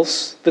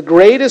Gospels, the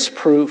greatest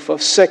proof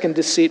of sick and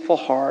deceitful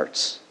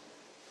hearts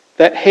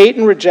that hate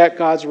and reject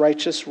God's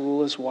righteous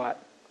rule is what?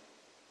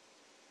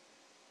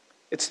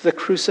 It's the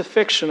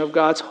crucifixion of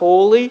God's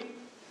holy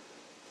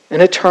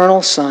and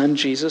eternal Son,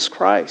 Jesus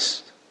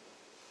Christ.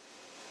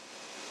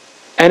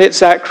 And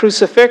it's that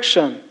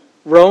crucifixion,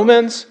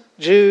 Romans,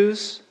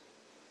 Jews,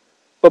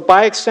 but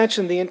by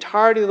extension the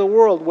entirety of the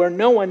world, where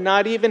no one,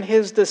 not even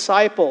his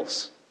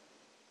disciples,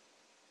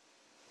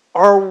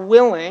 are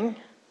willing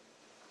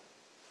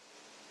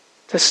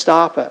to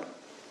stop it.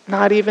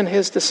 Not even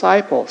his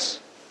disciples.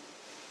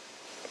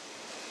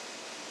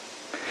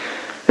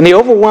 And the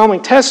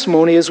overwhelming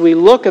testimony as we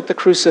look at the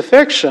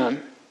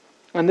crucifixion,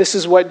 and this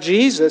is what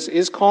Jesus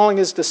is calling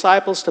his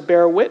disciples to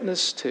bear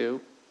witness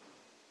to,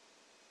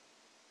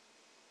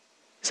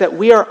 is that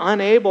we are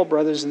unable,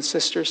 brothers and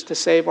sisters, to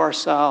save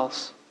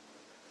ourselves.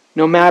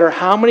 No matter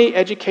how many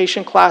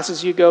education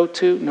classes you go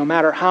to, no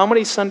matter how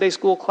many Sunday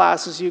school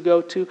classes you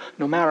go to,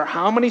 no matter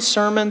how many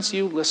sermons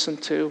you listen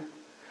to,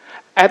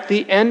 at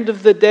the end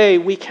of the day,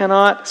 we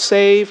cannot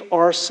save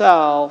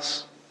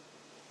ourselves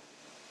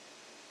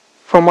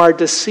from our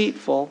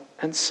deceitful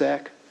and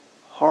sick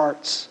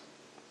hearts.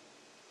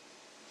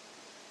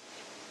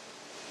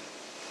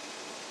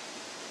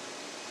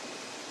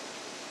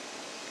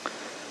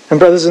 And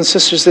brothers and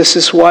sisters, this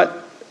is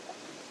what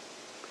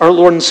our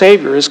Lord and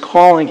Savior is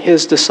calling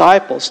his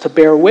disciples to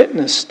bear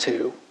witness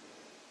to.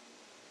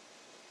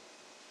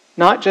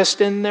 Not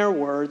just in their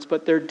words,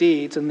 but their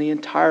deeds and the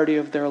entirety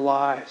of their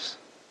lives.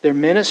 Their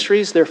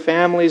ministries, their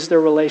families, their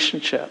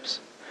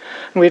relationships.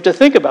 And we have to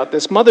think about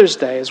this Mother's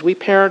Day as we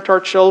parent our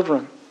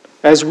children,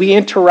 as we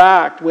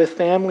interact with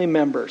family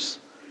members.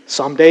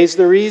 Some days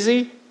they're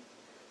easy.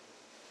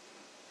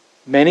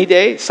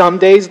 Some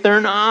days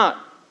they're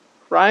not.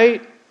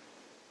 Right?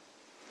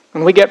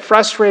 And we get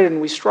frustrated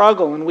and we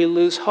struggle and we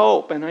lose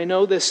hope. And I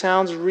know this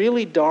sounds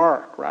really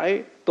dark,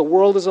 right? The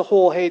world as a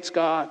whole hates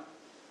God.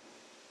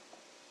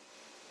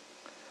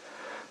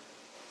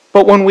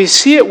 But when we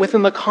see it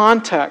within the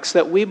context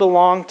that we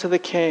belong to the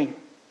King,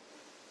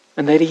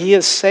 And that He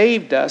has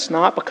saved us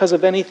not because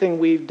of anything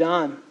we've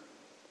done.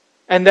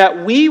 And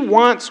that we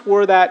once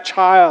were that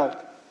child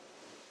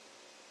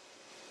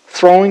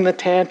throwing the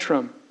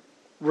tantrum,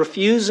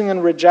 refusing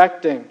and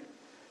rejecting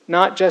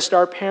not just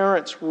our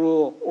parents'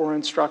 rule or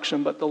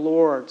instruction, but the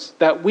Lord's.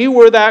 That we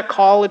were that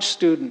college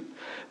student.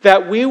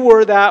 That we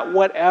were that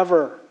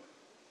whatever.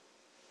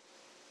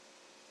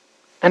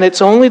 And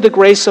it's only the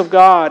grace of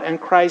God and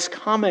Christ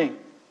coming,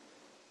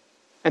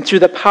 and through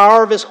the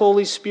power of His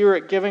Holy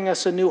Spirit giving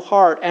us a new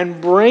heart and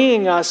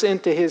bringing us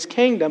into His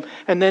kingdom,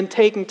 and then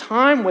taking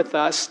time with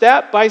us,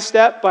 step by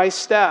step by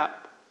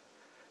step,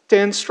 to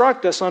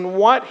instruct us on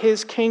what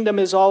His kingdom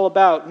is all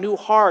about. New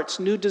hearts,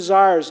 new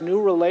desires,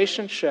 new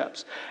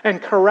relationships,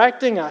 and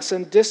correcting us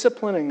and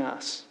disciplining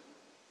us.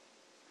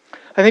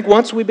 I think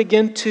once we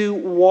begin to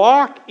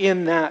walk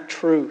in that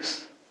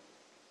truth,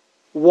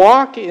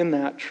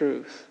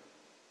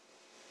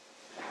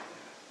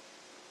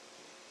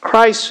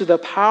 Christ, through the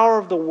power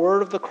of the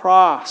word of the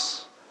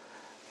cross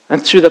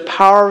and through the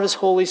power of His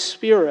Holy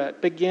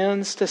Spirit,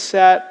 begins to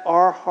set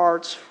our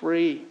hearts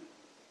free.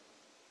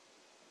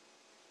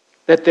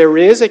 That there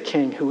is a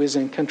King who is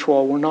in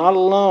control. We're not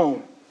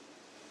alone.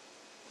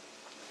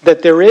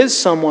 That there is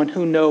someone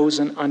who knows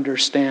and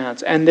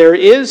understands. And there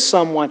is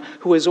someone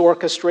who has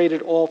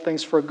orchestrated all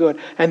things for good.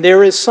 And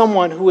there is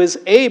someone who is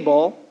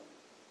able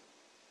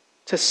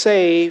to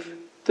save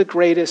the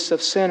greatest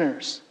of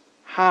sinners.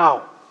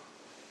 How?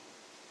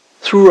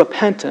 Through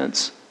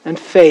repentance and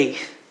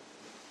faith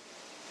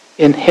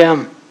in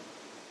Him.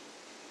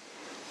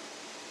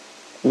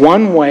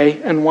 One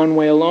way and one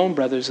way alone,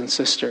 brothers and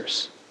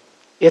sisters.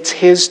 It's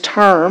His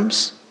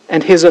terms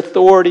and His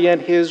authority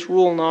and His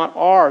rule, not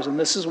ours. And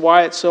this is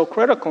why it's so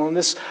critical. And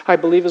this, I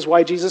believe, is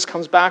why Jesus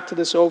comes back to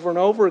this over and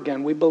over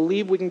again. We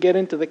believe we can get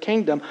into the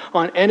kingdom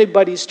on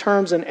anybody's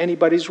terms and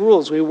anybody's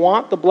rules. We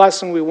want the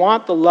blessing, we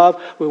want the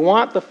love, we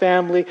want the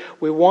family,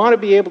 we want to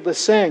be able to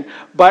sing.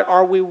 But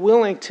are we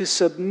willing to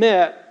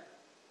submit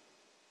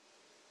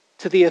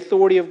to the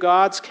authority of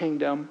God's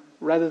kingdom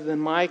rather than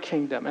my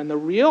kingdom? And the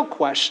real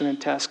question and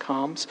test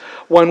comes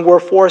when we're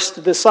forced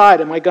to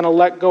decide, am I going to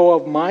let go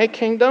of my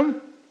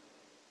kingdom?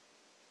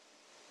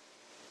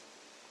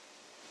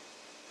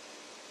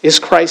 Is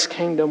Christ's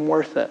kingdom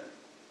worth it?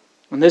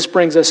 And this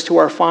brings us to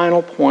our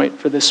final point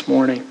for this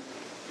morning.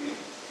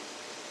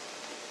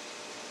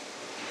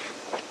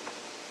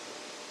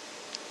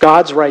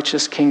 God's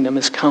righteous kingdom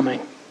is coming.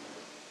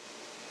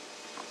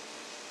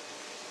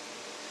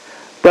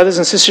 Brothers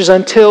and sisters,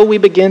 until we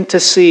begin to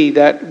see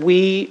that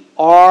we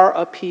are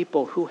a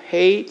people who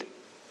hate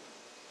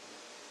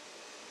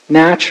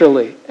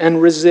naturally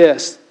and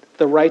resist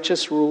the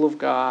righteous rule of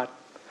God,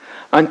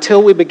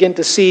 until we begin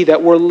to see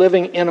that we're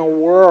living in a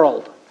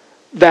world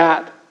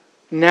that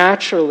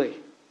naturally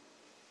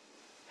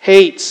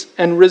hates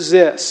and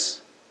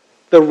resists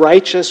the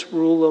righteous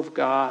rule of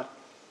God.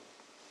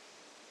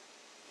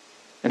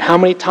 And how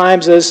many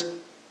times as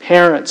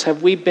parents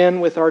have we been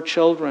with our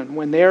children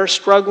when they're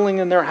struggling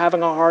and they're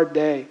having a hard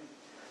day?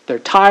 They're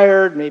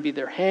tired, maybe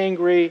they're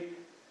hangry,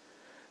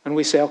 and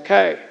we say,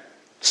 okay,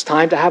 it's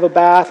time to have a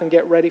bath and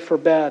get ready for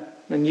bed.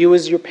 And you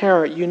as your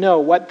parent, you know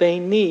what they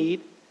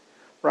need,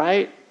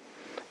 right?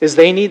 Is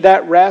they need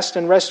that rest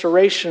and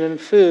restoration and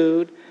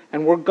food,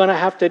 and we're going to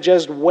have to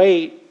just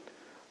wait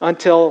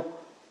until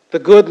the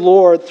good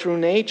Lord through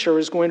nature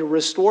is going to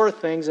restore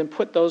things and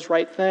put those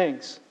right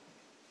things.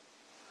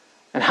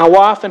 And how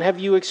often have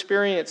you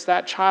experienced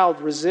that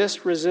child resist,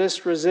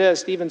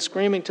 even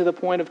screaming to the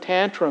point of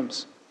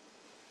tantrums?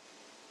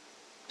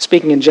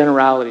 Speaking in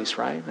generalities,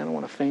 right? I don't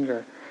want to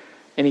finger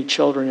any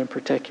children in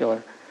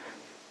particular.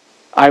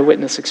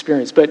 Eyewitness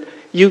experience. But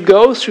you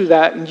go through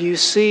that and you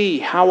see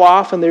how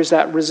often there's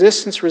that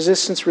resistance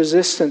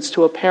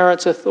to a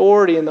parent's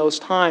authority in those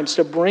times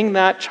to bring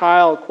that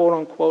child, quote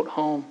unquote,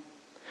 home.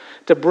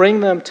 To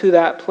bring them to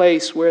that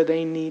place where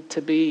they need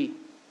to be.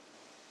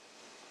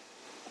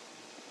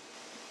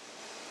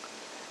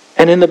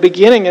 And in the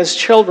beginning, as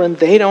children,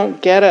 they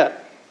don't get it.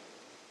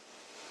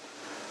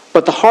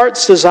 But the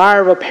heart's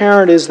desire of a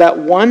parent is that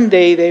one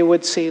day they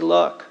would see,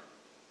 look,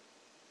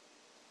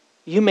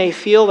 you may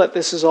feel that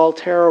this is all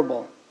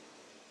terrible,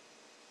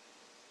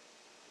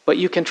 but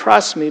you can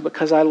trust me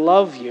because I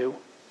love you,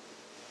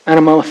 and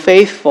I'm a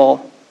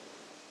faithful,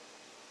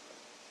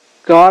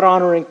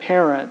 God-honoring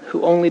parent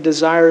who only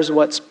desires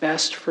what's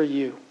best for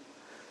you.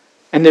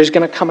 And there's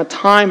going to come a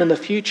time in the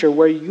future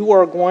where you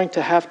are going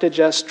to have to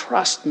just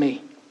trust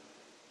me.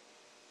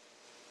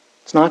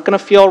 It's not going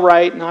to feel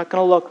right, not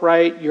going to look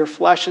right. Your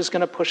flesh is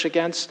going to push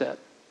against it.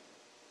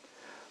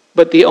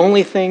 But the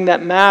only thing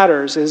that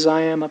matters is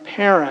I am a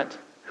parent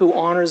who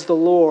honors the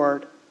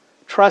Lord,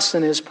 trusts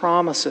in His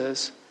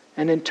promises,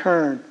 and in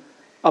turn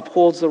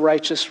upholds the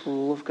righteous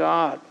rule of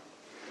God.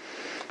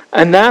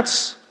 And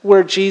that's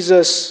where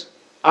Jesus,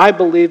 I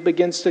believe,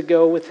 begins to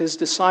go with His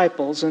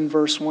disciples in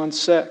verse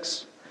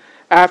 1-6.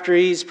 After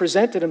He's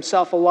presented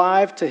Himself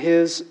alive to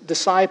His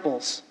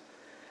disciples,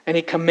 And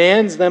he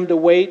commands them to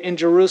wait in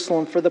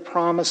Jerusalem for the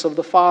promise of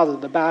the Father,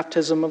 the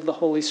baptism of the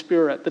Holy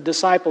Spirit. The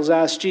disciples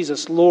asked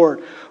Jesus,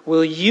 Lord,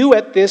 will you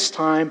at this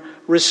time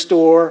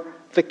restore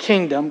the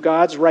kingdom,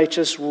 God's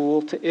righteous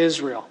rule, to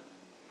Israel?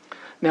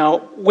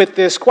 Now, with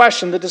this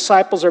question, the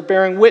disciples are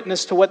bearing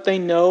witness to what they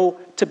know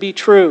to be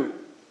true.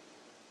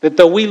 That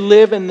though we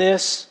live in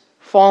this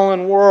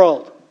fallen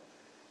world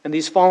and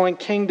these fallen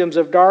kingdoms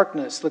of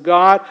darkness, the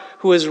God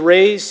who has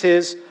raised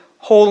his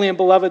holy and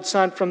beloved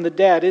Son from the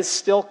dead is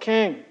still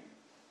king.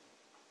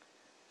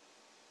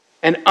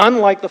 And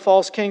unlike the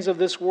false kings of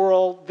this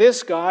world,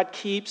 this God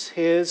keeps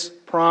his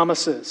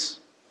promises.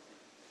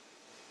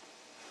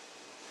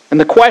 And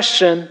the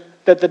question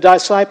that the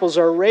disciples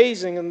are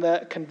raising and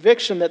the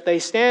conviction that they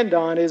stand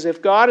on is,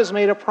 if God has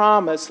made a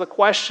promise, the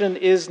question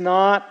is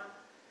not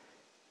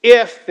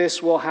if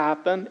this will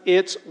happen,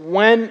 it's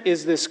when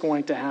is this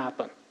going to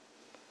happen?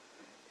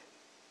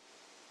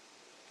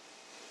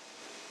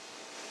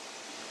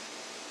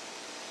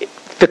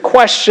 The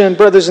question,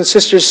 brothers and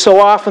sisters, so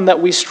often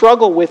that we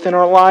struggle with in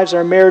our lives,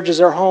 our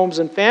marriages, our homes,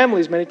 and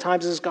families many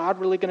times, is God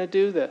really going to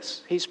do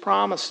this? He's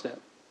promised it.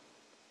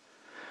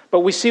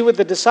 But we see with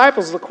the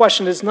disciples, the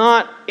question is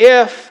not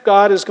if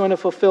God is going to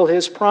fulfill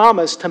his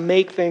promise to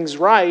make things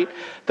right.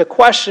 The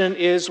question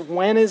is,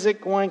 when is it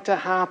going to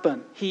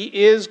happen? He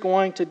is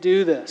going to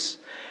do this.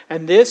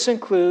 And this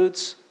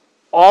includes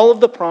all of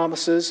the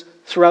promises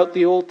throughout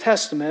the Old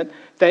Testament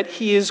that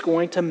he is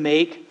going to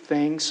make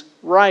things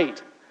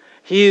right.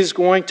 He is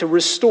going to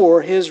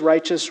restore his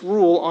righteous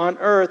rule on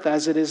earth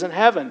as it is in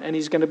heaven. And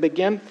he's going to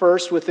begin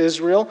first with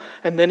Israel,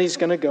 and then he's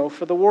going to go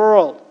for the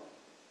world.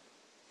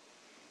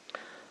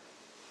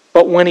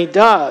 But when he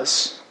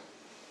does,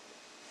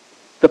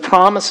 the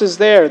promise is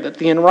there that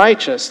the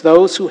unrighteous,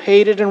 those who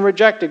hated and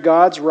rejected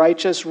God's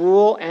righteous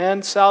rule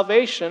and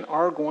salvation,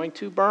 are going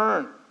to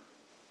burn.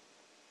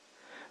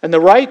 And the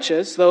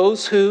righteous,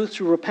 those who,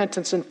 through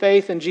repentance and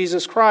faith in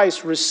Jesus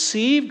Christ,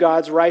 receive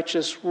God's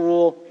righteous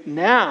rule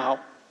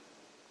now,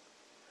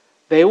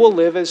 they will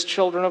live as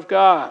children of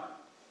God.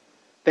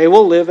 They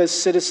will live as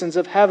citizens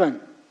of heaven.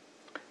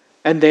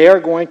 And they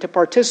are going to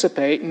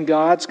participate in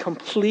God's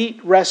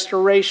complete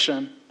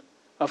restoration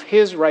of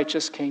his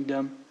righteous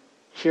kingdom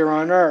here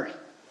on earth,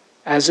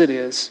 as it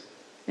is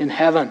in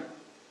heaven.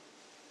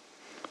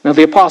 Now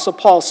the Apostle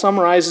Paul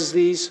summarizes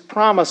these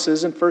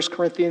promises in 1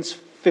 Corinthians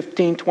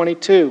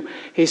 15:22.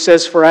 He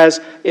says, for as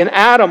in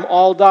Adam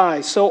all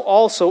die, so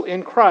also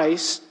in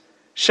Christ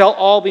shall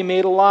all be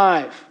made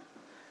alive.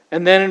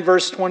 And then in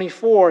verse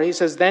 24, he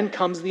says, then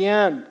comes the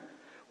end,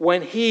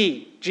 when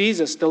he,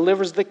 Jesus,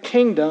 delivers the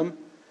kingdom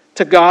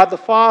to God the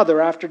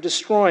Father after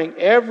destroying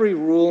every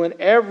rule and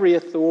every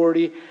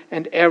authority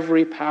and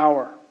every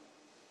power.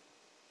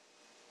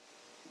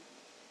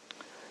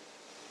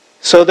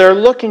 So they're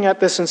looking at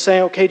this and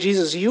saying, okay,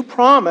 Jesus, you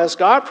promised,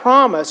 God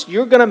promised,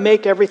 you're going to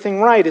make everything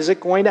right. Is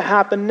it going to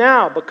happen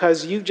now?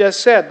 Because you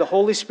just said the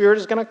Holy Spirit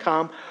is going to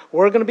come.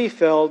 We're going to be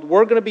filled.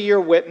 We're going to be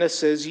your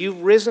witnesses.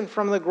 You've risen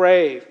from the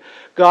grave.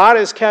 God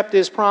has kept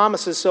his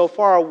promises so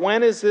far.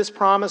 When is this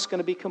promise going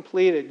to be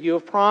completed? You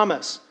have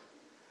promised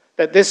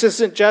that this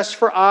isn't just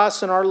for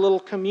us and our little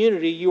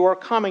community. You are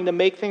coming to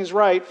make things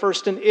right,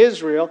 first in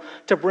Israel,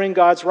 to bring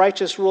God's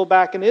righteous rule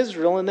back in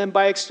Israel, and then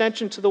by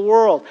extension to the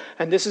world.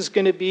 And this is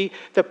going to be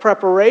the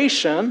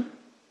preparation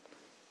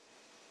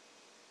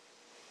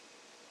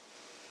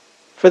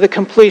for the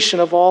completion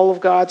of all of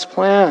God's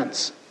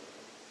plans.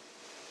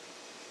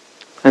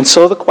 And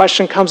so the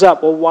question comes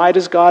up, well, why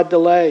does God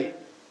delay?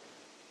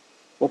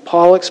 Well,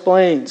 Paul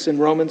explains in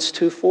Romans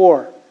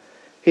 2:4.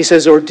 He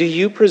says, or do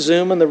you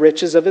presume on the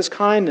riches of his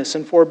kindness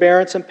and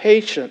forbearance and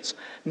patience,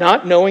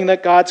 not knowing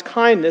that God's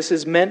kindness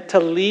is meant to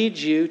lead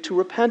you to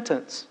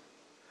repentance?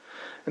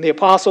 And the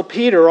Apostle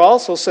Peter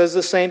also says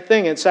the same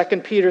thing in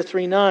 2 Peter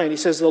 3:9. He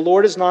says, the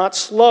Lord is not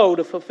slow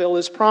to fulfill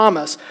his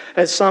promise,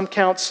 as some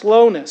count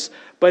slowness,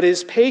 but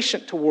is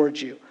patient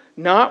towards you,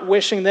 not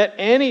wishing that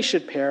any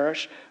should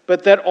perish,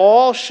 but that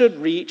all should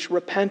reach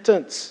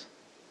repentance.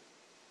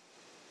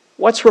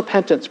 What's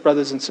repentance,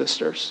 brothers and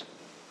sisters?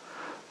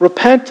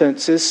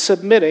 Repentance is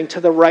submitting to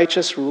the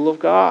righteous rule of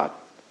God.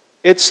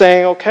 It's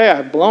saying, okay,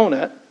 I've blown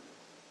it.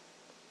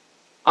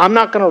 I'm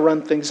not going to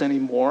run things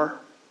anymore.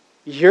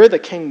 You're the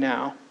king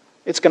now.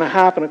 It's going to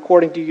happen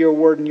according to your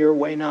word and your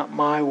way, not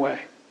my way.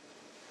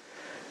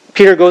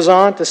 Peter goes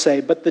on to say,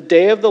 but the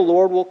day of the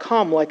Lord will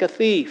come like a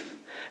thief,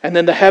 and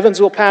then the heavens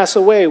will pass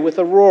away with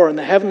a roar, and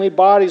the heavenly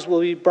bodies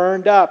will be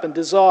burned up and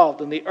dissolved,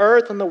 and the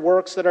earth and the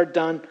works that are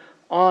done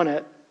on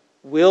it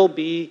will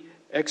be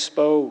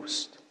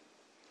exposed.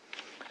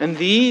 And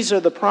these are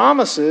the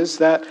promises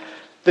that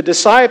the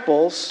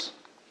disciples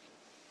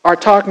are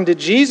talking to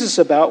Jesus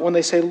about when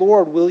they say,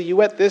 Lord, will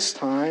you at this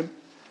time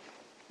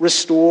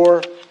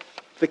restore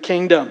the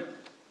kingdom?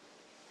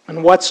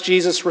 And what's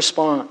Jesus'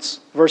 response?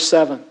 Verse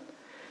 7.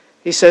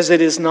 He says, it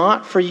is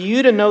not for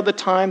you to know the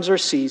times or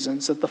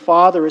seasons that the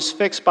Father is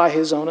fixed by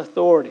his own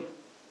authority.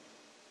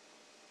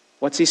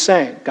 What's he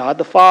saying? God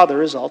the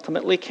Father is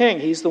ultimately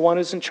king. He's the one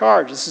who's in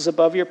charge. This is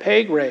above your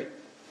pay grade.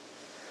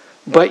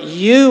 But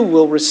you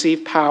will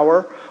receive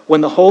power when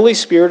the Holy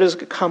Spirit has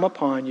come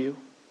upon you,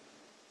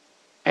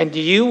 and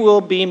you will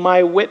be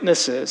my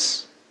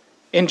witnesses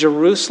in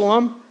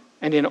Jerusalem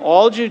and in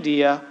all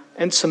Judea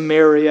and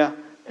Samaria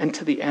and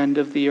to the end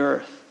of the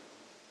earth.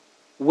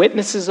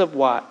 Witnesses of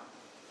what?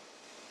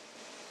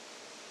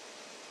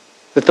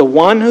 That the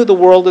one who the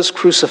world has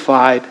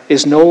crucified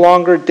is no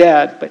longer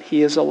dead, but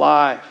he is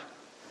alive.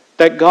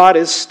 That God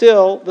is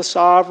still the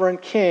sovereign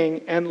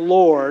King and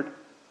Lord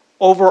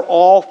over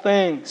all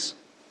things.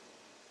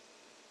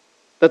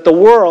 That the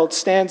world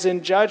stands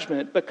in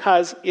judgment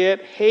because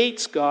it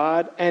hates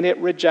God and it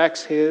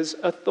rejects his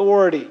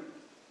authority.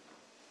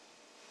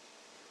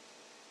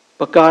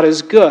 But God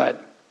is good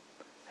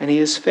and he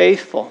is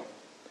faithful.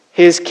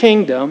 His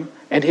kingdom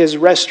and his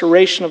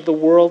restoration of the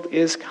world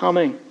is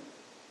coming.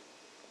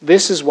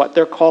 This is what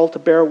they're called to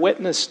bear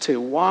witness to.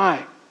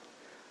 Why?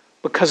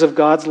 Because of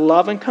God's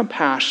love and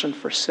compassion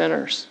for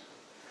sinners.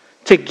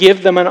 To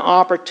give them an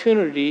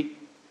opportunity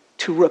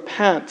to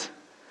repent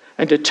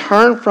and to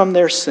turn from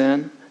their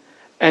sin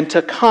and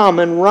to come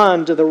and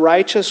run to the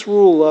righteous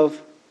rule of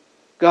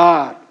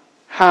God.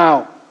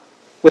 How?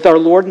 With our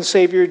Lord and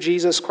Savior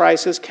Jesus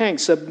Christ as King,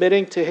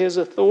 submitting to his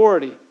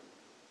authority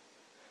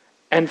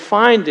and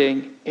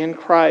finding in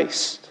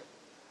Christ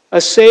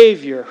a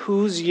Savior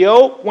whose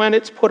yoke, when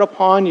it's put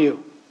upon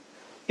you,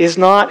 is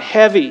not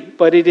heavy,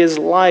 but it is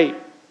light,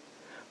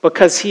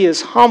 because he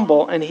is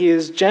humble and he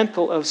is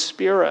gentle of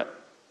spirit.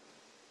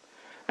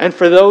 And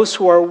for those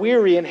who are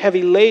weary and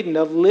heavy laden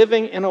of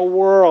living in a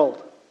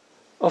world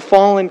of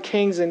fallen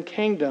kings and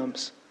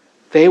kingdoms,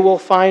 they will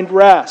find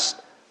rest,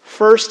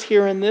 first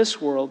here in this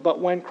world, but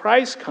when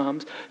Christ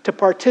comes to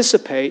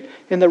participate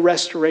in the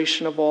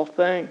restoration of all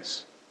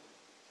things.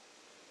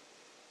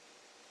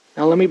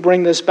 Now let me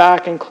bring this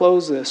back and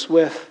close this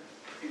with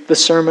the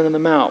Sermon on the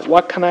Mount.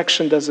 What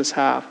connection does this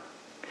have?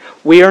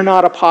 We are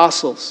not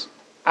apostles.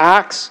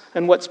 Acts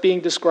and what's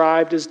being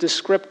described is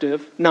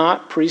descriptive,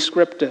 not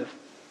prescriptive.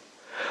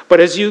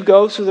 But as you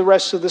go through the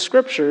rest of the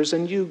scriptures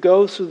and you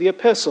go through the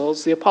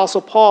epistles, the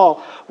Apostle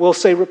Paul will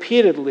say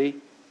repeatedly,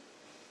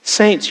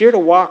 saints, you're to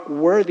walk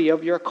worthy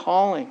of your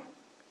calling.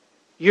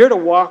 You're to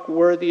walk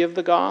worthy of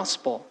the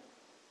gospel.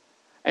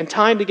 And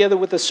tying together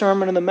with the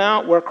Sermon on the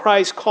Mount, where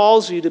Christ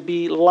calls you to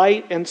be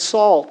light and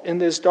salt in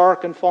this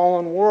dark and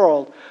fallen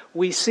world,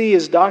 we see,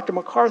 as Dr.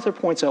 MacArthur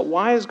points out,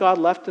 why has God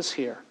left us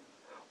here?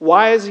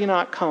 Why has he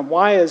not come?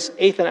 Why has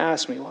Ethan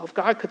asked me, well, if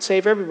God could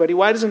save everybody,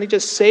 why doesn't he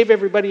just save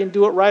everybody and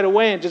do it right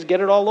away and just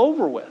get it all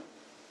over with?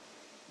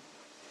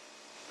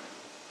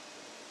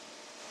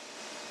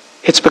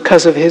 It's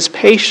because of his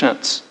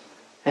patience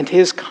and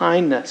his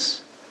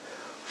kindness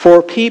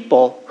for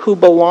people who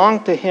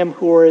belong to him,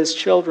 who are his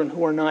children,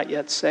 who are not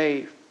yet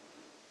saved.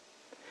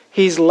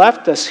 He's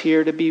left us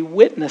here to be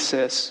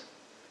witnesses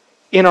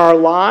in our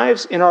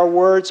lives, in our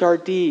words, our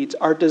deeds,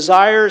 our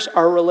desires,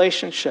 our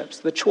relationships,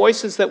 the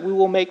choices that we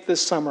will make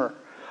this summer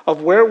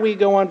of where we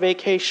go on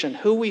vacation,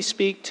 who we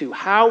speak to,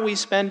 how we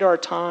spend our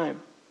time,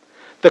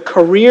 the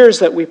careers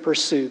that we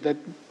pursue, the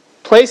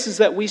places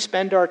that we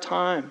spend our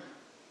time.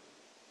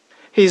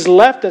 He's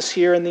left us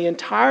here in the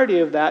entirety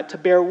of that to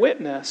bear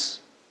witness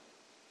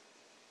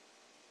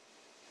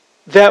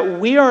that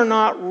we are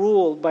not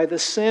ruled by the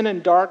sin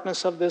and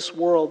darkness of this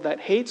world that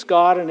hates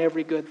God and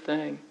every good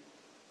thing.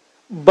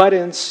 But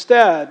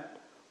instead,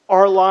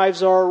 our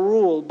lives are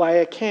ruled by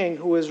a King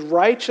who is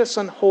righteous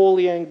and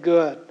holy and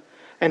good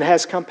and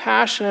has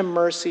compassion and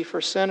mercy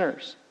for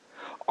sinners.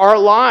 Our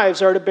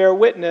lives are to bear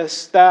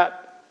witness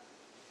that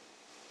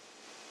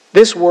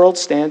this world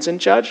stands in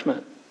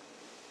judgment.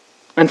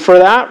 And for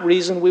that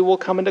reason, we will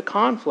come into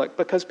conflict,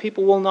 because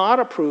people will not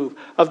approve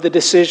of the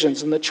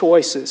decisions and the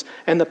choices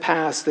and the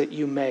paths that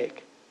you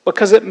make,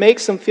 because it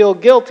makes them feel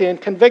guilty and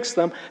convicts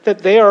them that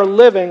they are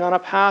living on a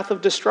path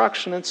of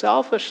destruction and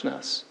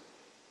selfishness.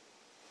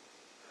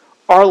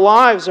 Our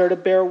lives are to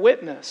bear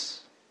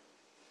witness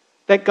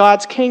that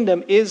God's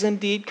kingdom is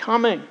indeed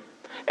coming,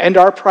 and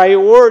our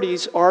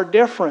priorities are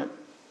different.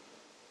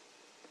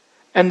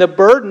 And the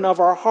burden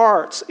of our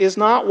hearts is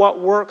not what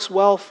works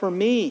well for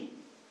me.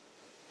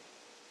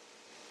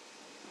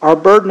 Our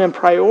burden and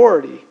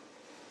priority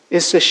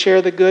is to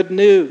share the good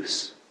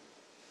news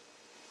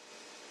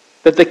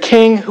that the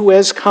King who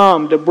has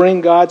come to bring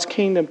God's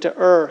kingdom to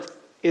earth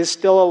is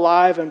still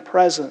alive and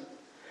present,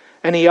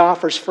 and he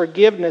offers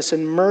forgiveness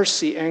and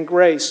mercy and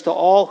grace to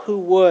all who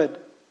would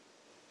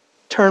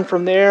turn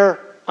from their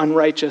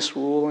unrighteous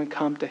rule and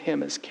come to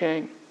him as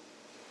King.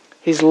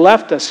 He's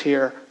left us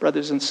here,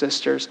 brothers and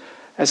sisters,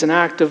 as an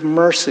act of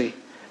mercy,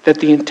 that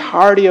the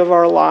entirety of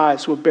our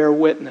lives would bear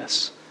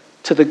witness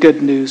to the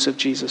good news of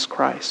Jesus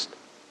Christ.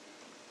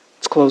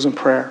 Let's close in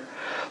prayer.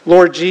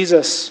 Lord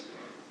Jesus,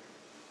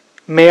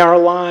 may our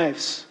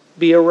lives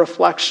be a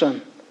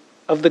reflection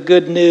of the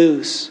good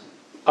news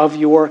of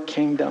your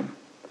kingdom,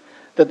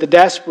 that the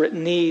desperate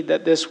need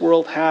that this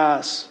world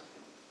has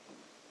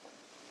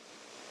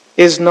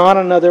is not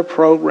another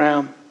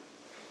program.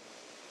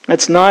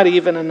 It's not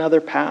even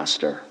another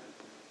pastor.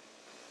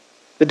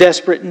 The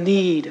desperate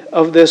need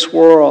of this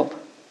world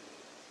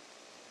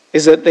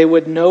is that they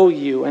would know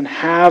you and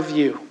have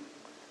you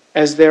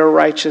as their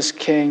righteous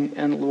King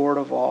and Lord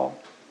of all.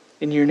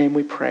 In your name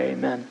we pray,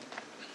 amen.